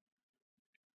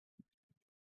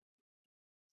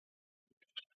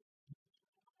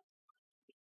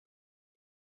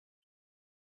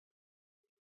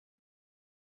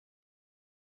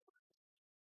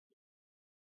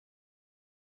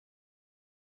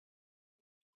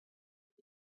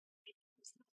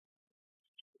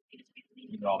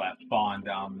 Get all that fond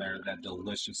down there, that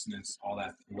deliciousness, all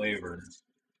that flavor. It's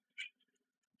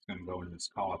gonna go in this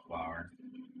cauliflower.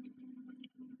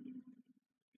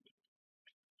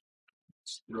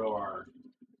 Let's throw our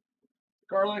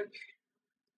garlic.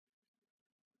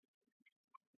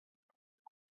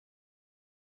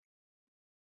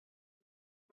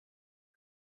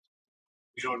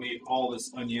 We don't need all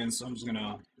this onion, so I'm just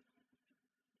gonna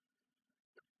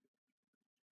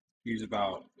use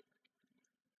about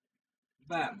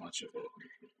that much of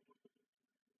it.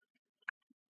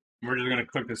 We're just gonna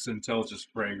cook this until it's just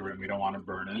fragrant. We don't want to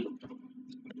burn it.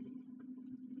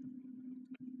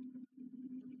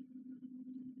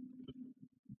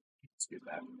 Let's get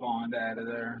that fond out of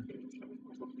there.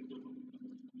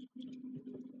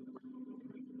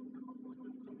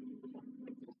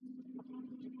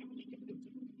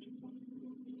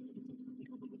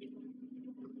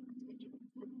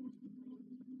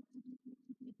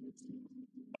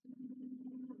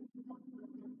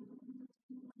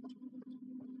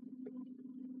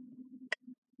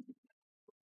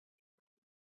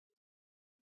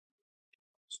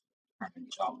 Trying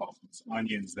to chop off these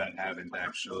onions that haven't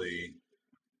actually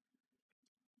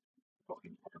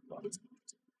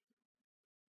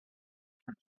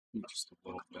just a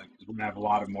little bit. We're gonna have a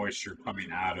lot of moisture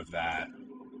coming out of that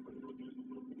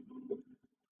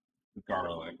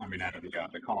garlic. I mean, out of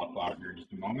the cauliflower here in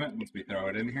just a moment once we throw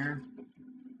it in here.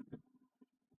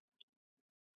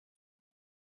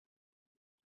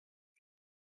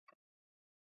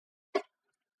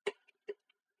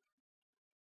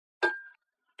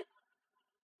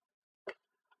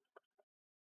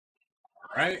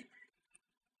 All right.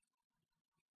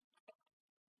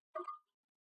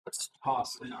 Let's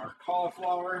toss in our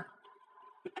cauliflower.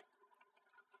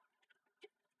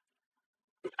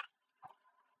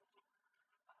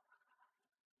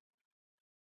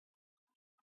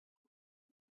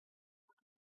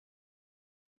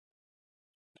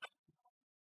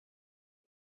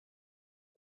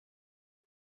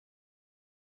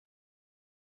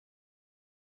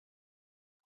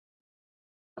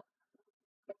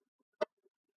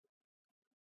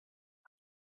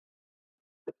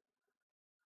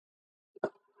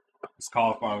 This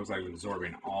cauliflower was like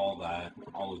absorbing all that,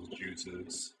 all those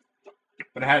juices.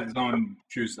 But it had its own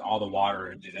juice, all the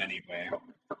water in it anyway.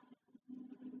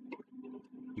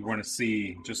 You want to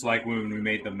see, just like when we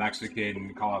made the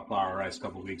Mexican cauliflower rice a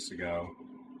couple weeks ago,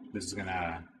 this is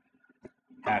gonna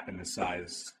happen the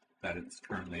size that it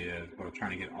currently is. But we're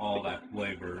trying to get all that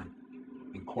flavor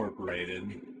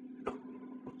incorporated.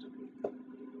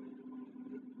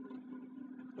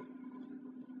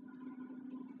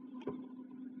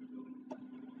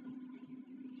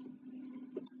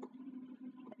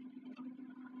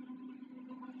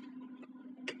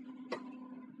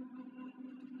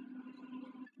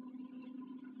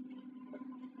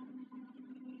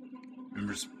 And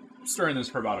we're just stirring this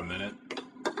for about a minute,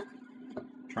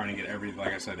 trying to get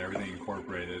like I said, everything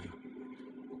incorporated,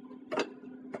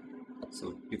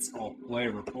 so it's all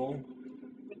flavorful.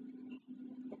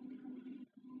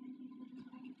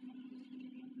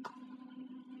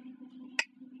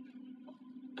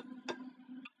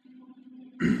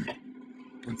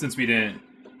 And since I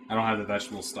don't have the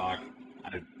vegetable stock,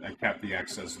 I kept the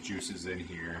excess juices in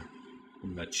here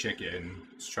from the chicken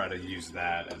to try to use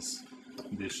that as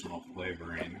additional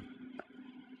flavoring.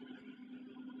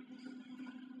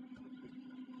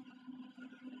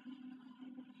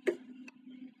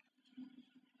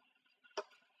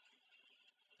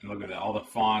 And look at that, all the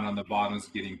fond on the bottom is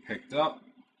getting picked up.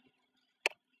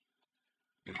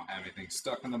 We don't have anything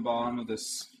stuck on the bottom of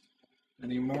this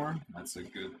anymore. That's a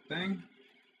good thing.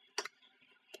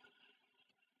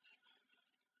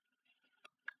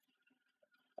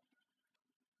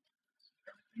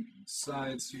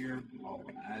 Sides here, all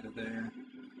out of there.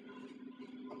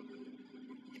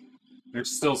 There's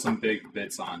still some big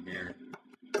bits on here.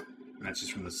 And that's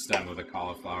just from the stem of the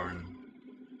cauliflower. And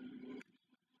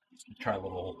try a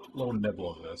little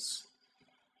nibble of this.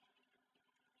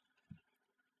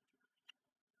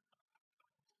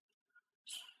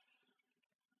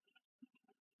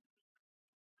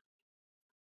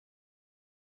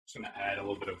 Just gonna add a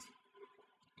little bit of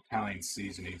Italian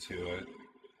seasoning to it,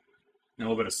 and a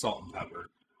little bit of salt and pepper.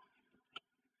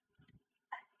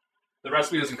 The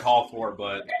recipe doesn't call for it,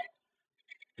 but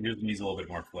it just needs a little bit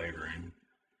more flavoring.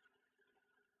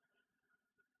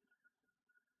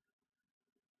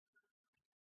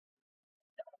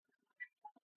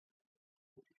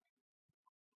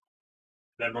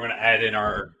 Then we're gonna add in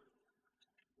our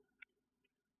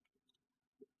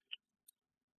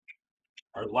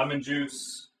lemon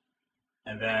juice,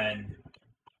 and then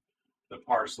the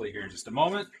parsley here in just a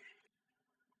moment.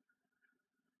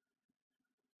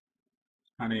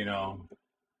 Kind of,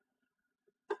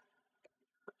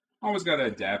 always got to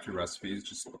adapt your recipes.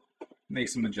 Just make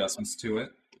some adjustments to it.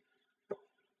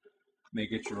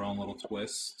 Make it your own little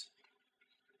twist.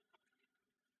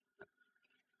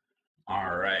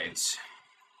 All right.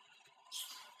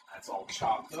 That's all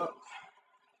chopped up.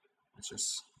 Let's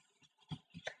just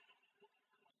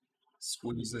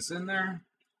squeeze this in there.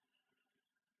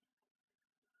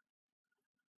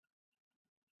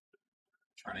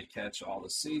 Trying to catch all the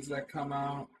seeds that come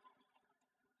out.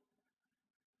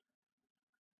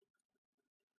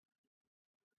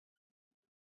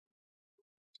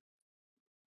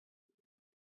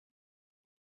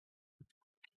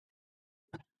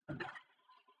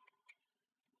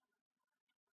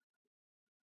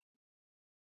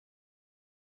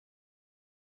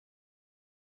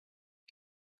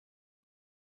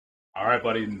 All right,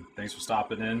 buddy. Thanks for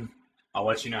stopping in. I'll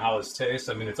let you know how this tastes.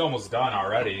 I mean, it's almost done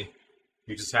already.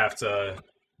 You just have to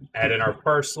add in our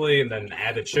parsley and then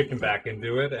add the chicken back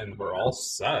into it, and we're all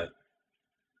set.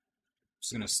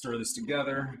 Just gonna stir this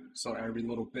together so every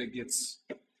little bit gets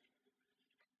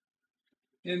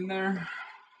in there.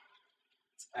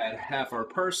 Let's add half our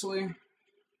parsley.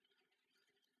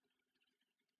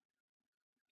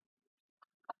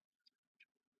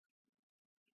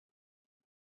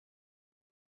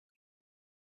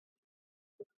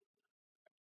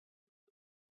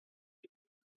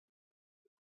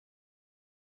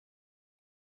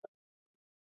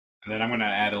 And then I'm gonna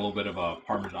add a little bit of a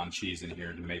Parmesan cheese in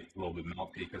here to make it a little bit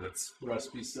melty because it's the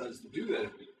recipe says to do that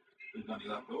if there's any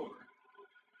left over.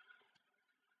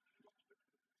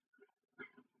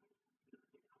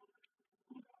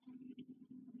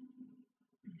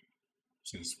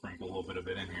 Just gonna sprinkle a little bit of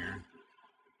it in here.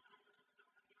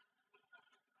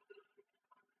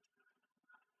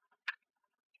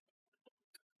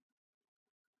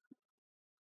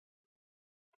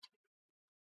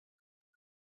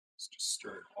 Let's just stir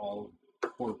it all,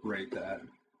 incorporate that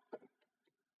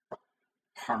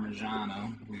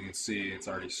Parmigiano. You can see it's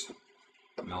already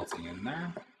melting in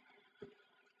there.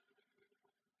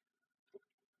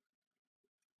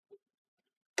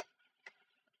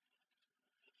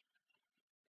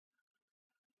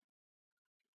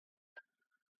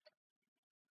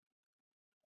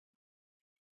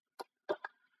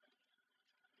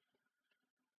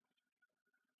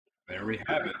 There we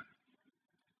have it.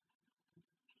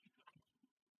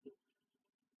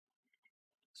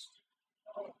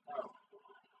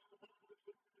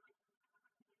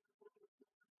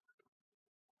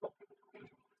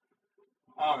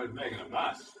 Oh, it's making a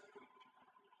mess.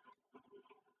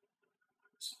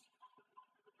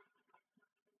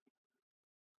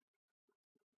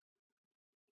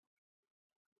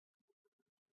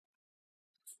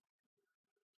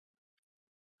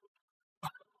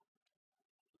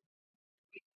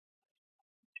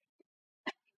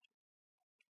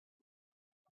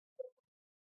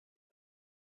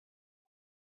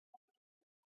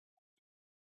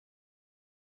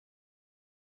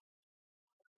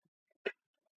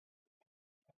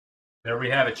 There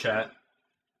we have it, chat.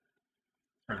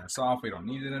 Turn this off. We don't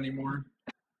need it anymore.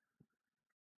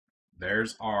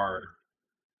 There's our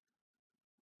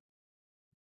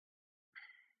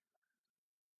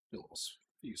little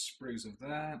few sprigs of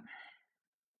that.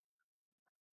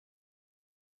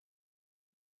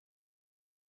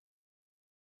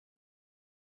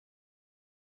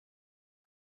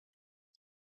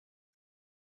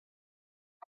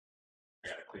 I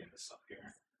gotta clean this up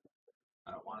here.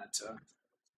 I don't want it to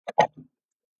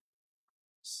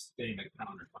stain the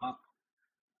countertop.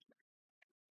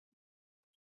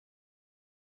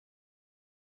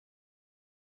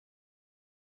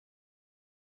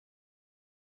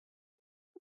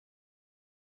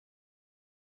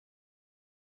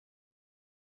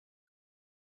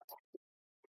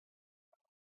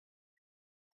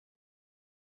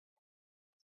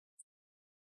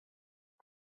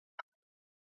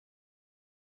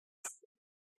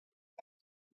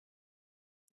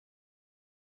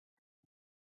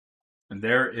 And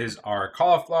there is our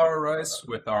cauliflower rice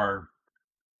with our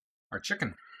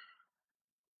chicken.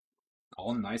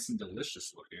 All nice and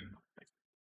delicious looking.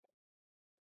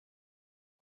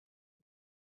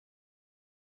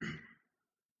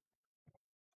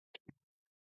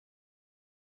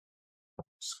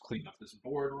 Just clean up this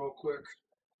board real quick.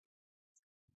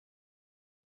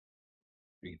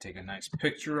 We can take a nice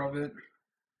picture of it.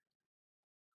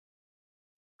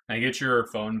 Can I get your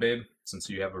phone, babe? Since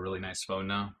you have a really nice phone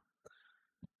now.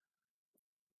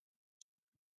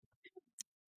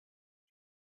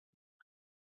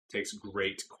 Takes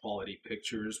great quality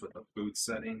pictures with a food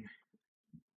setting.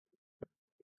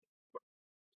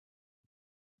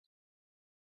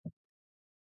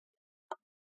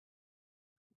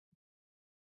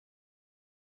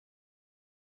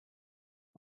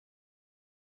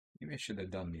 Maybe I should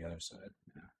have done the other side.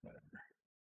 Yeah, whatever.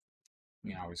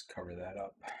 You can always cover that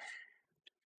up.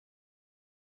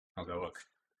 How's that look?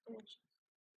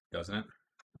 Doesn't it?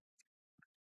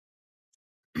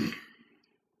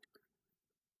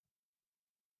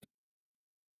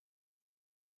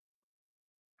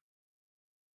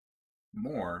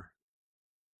 More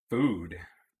food.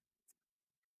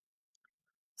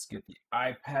 Let's get the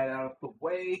iPad out of the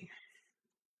way.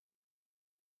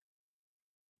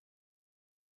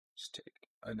 Just take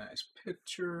a nice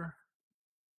picture.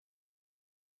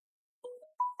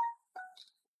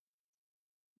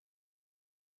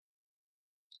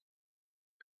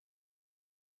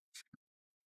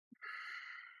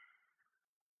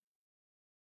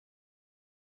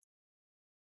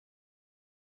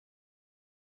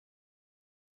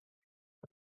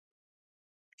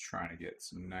 Trying to get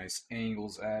some nice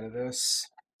angles out of this.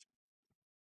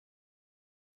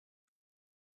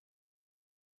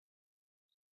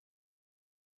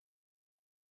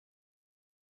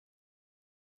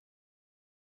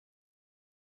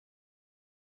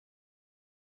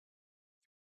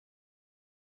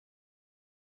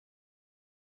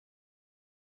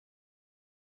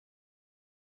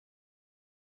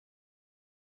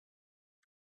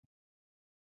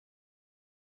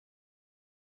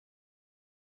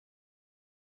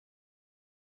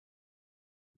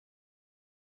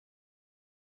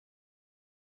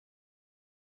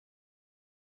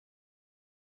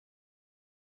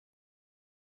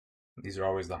 These are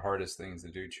always the hardest things to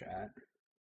do, chat.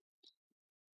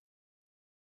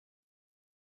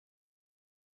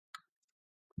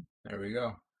 There we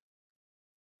go.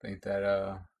 Think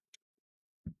that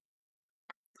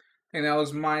think that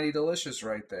was mighty delicious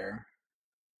right there.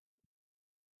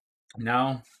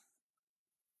 Now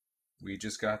we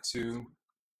just got to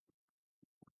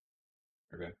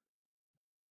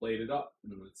plate it up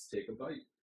and let's take a bite.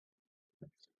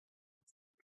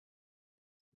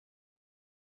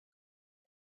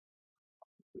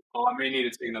 Oh, I may need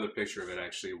to take another picture of it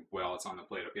actually while it's on the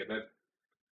plate. Okay, babe.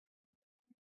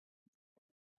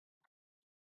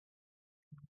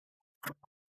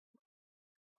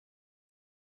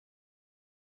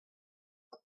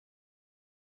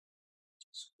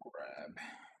 Just grab.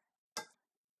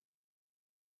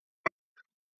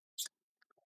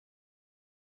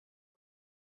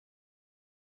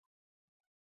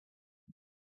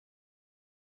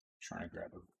 Trying to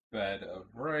grab a bed of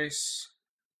rice.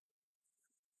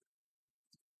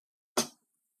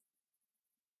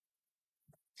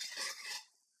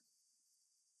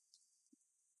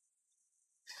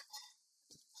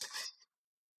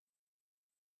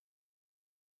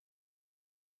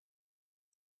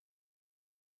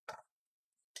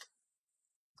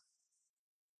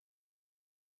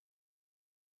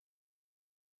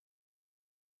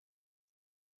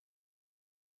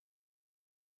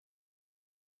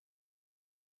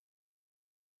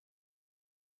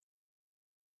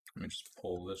 Let me just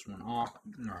pull this one off.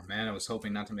 Oh man, I was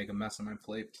hoping not to make a mess on my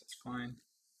plate, but that's fine.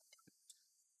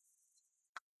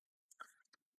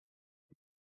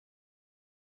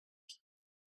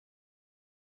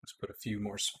 Let's put a few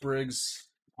more sprigs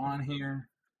on here,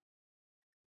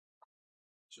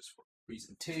 just for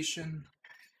presentation.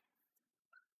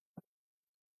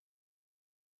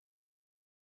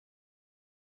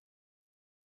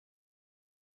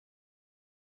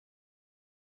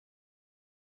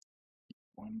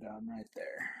 One down right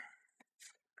there.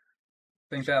 I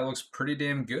think that looks pretty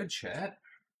damn good, chat.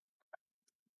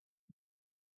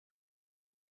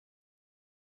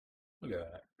 Look at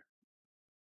that.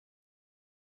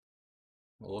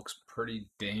 It looks pretty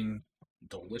dang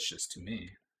delicious to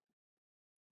me.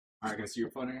 Alright, guys, see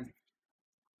your phone again?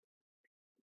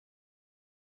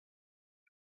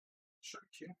 Sure,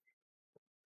 you.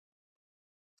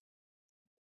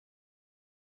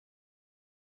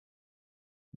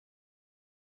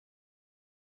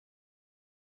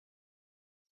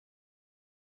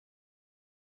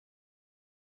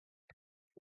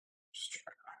 Just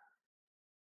try.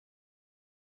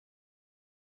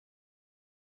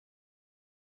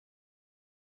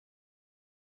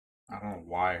 I don't know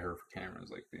why her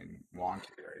camera's like being wonky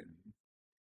right now.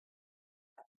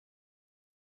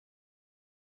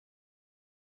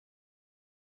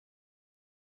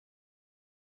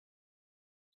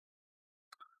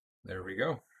 There we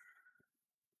go.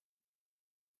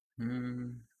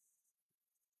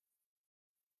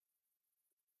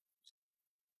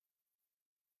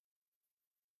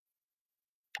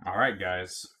 All right,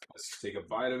 guys, let's take a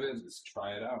bite of it. Let's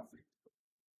try it out.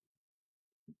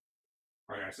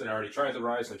 All right, I said I already tried the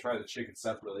rice. I tried the chicken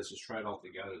separately. Let's just try it all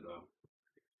together, though.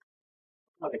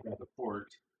 I think I got the pork,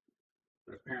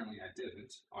 but apparently I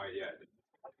didn't. Oh, yeah, I did.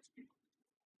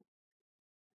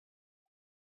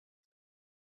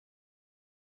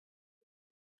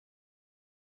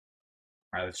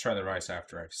 All right, let's try the rice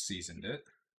after I've seasoned it.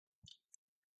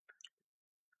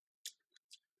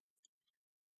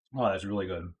 Oh, that's really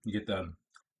good. You get the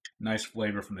nice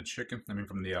flavor from the chicken. I mean,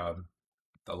 from the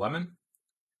lemon.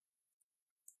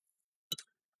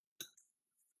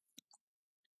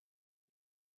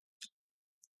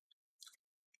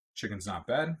 Chicken's not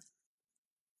bad.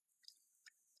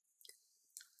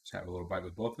 Just have a little bite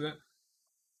with both of it.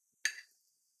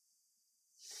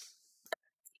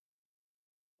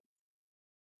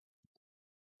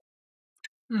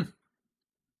 Mm,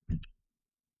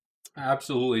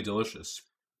 absolutely delicious.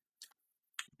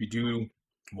 If you do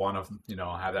want to,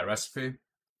 have that recipe,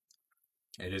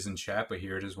 it is in chat, but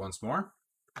here it is once more.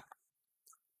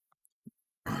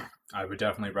 I would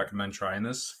definitely recommend trying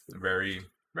this. Very,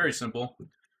 very simple.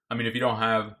 I mean, if you don't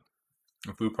have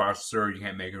a food processor, you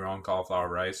can't make your own cauliflower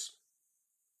rice.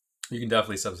 You can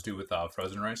definitely substitute with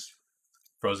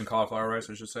frozen cauliflower rice,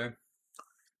 I should say.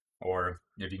 Or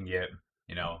if you can get,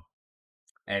 you know,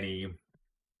 any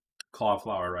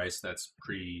cauliflower rice that's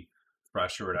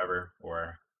pre-fresh or whatever,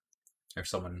 or if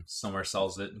someone somewhere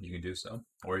sells it, you can do so.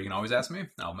 Or you can always ask me,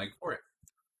 I'll make it for you.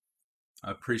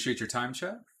 I appreciate your time,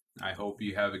 chat. I hope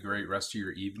you have a great rest of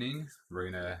your evening.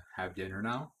 We're gonna have dinner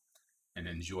now and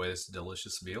enjoy this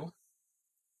delicious meal.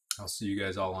 I'll see you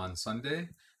guys all on Sunday.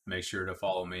 Make sure to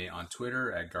follow me on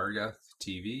Twitter at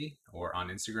GargathTV or on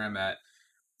Instagram at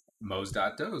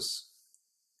Mos.Dose.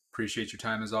 Appreciate your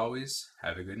time as always.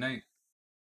 Have a good night.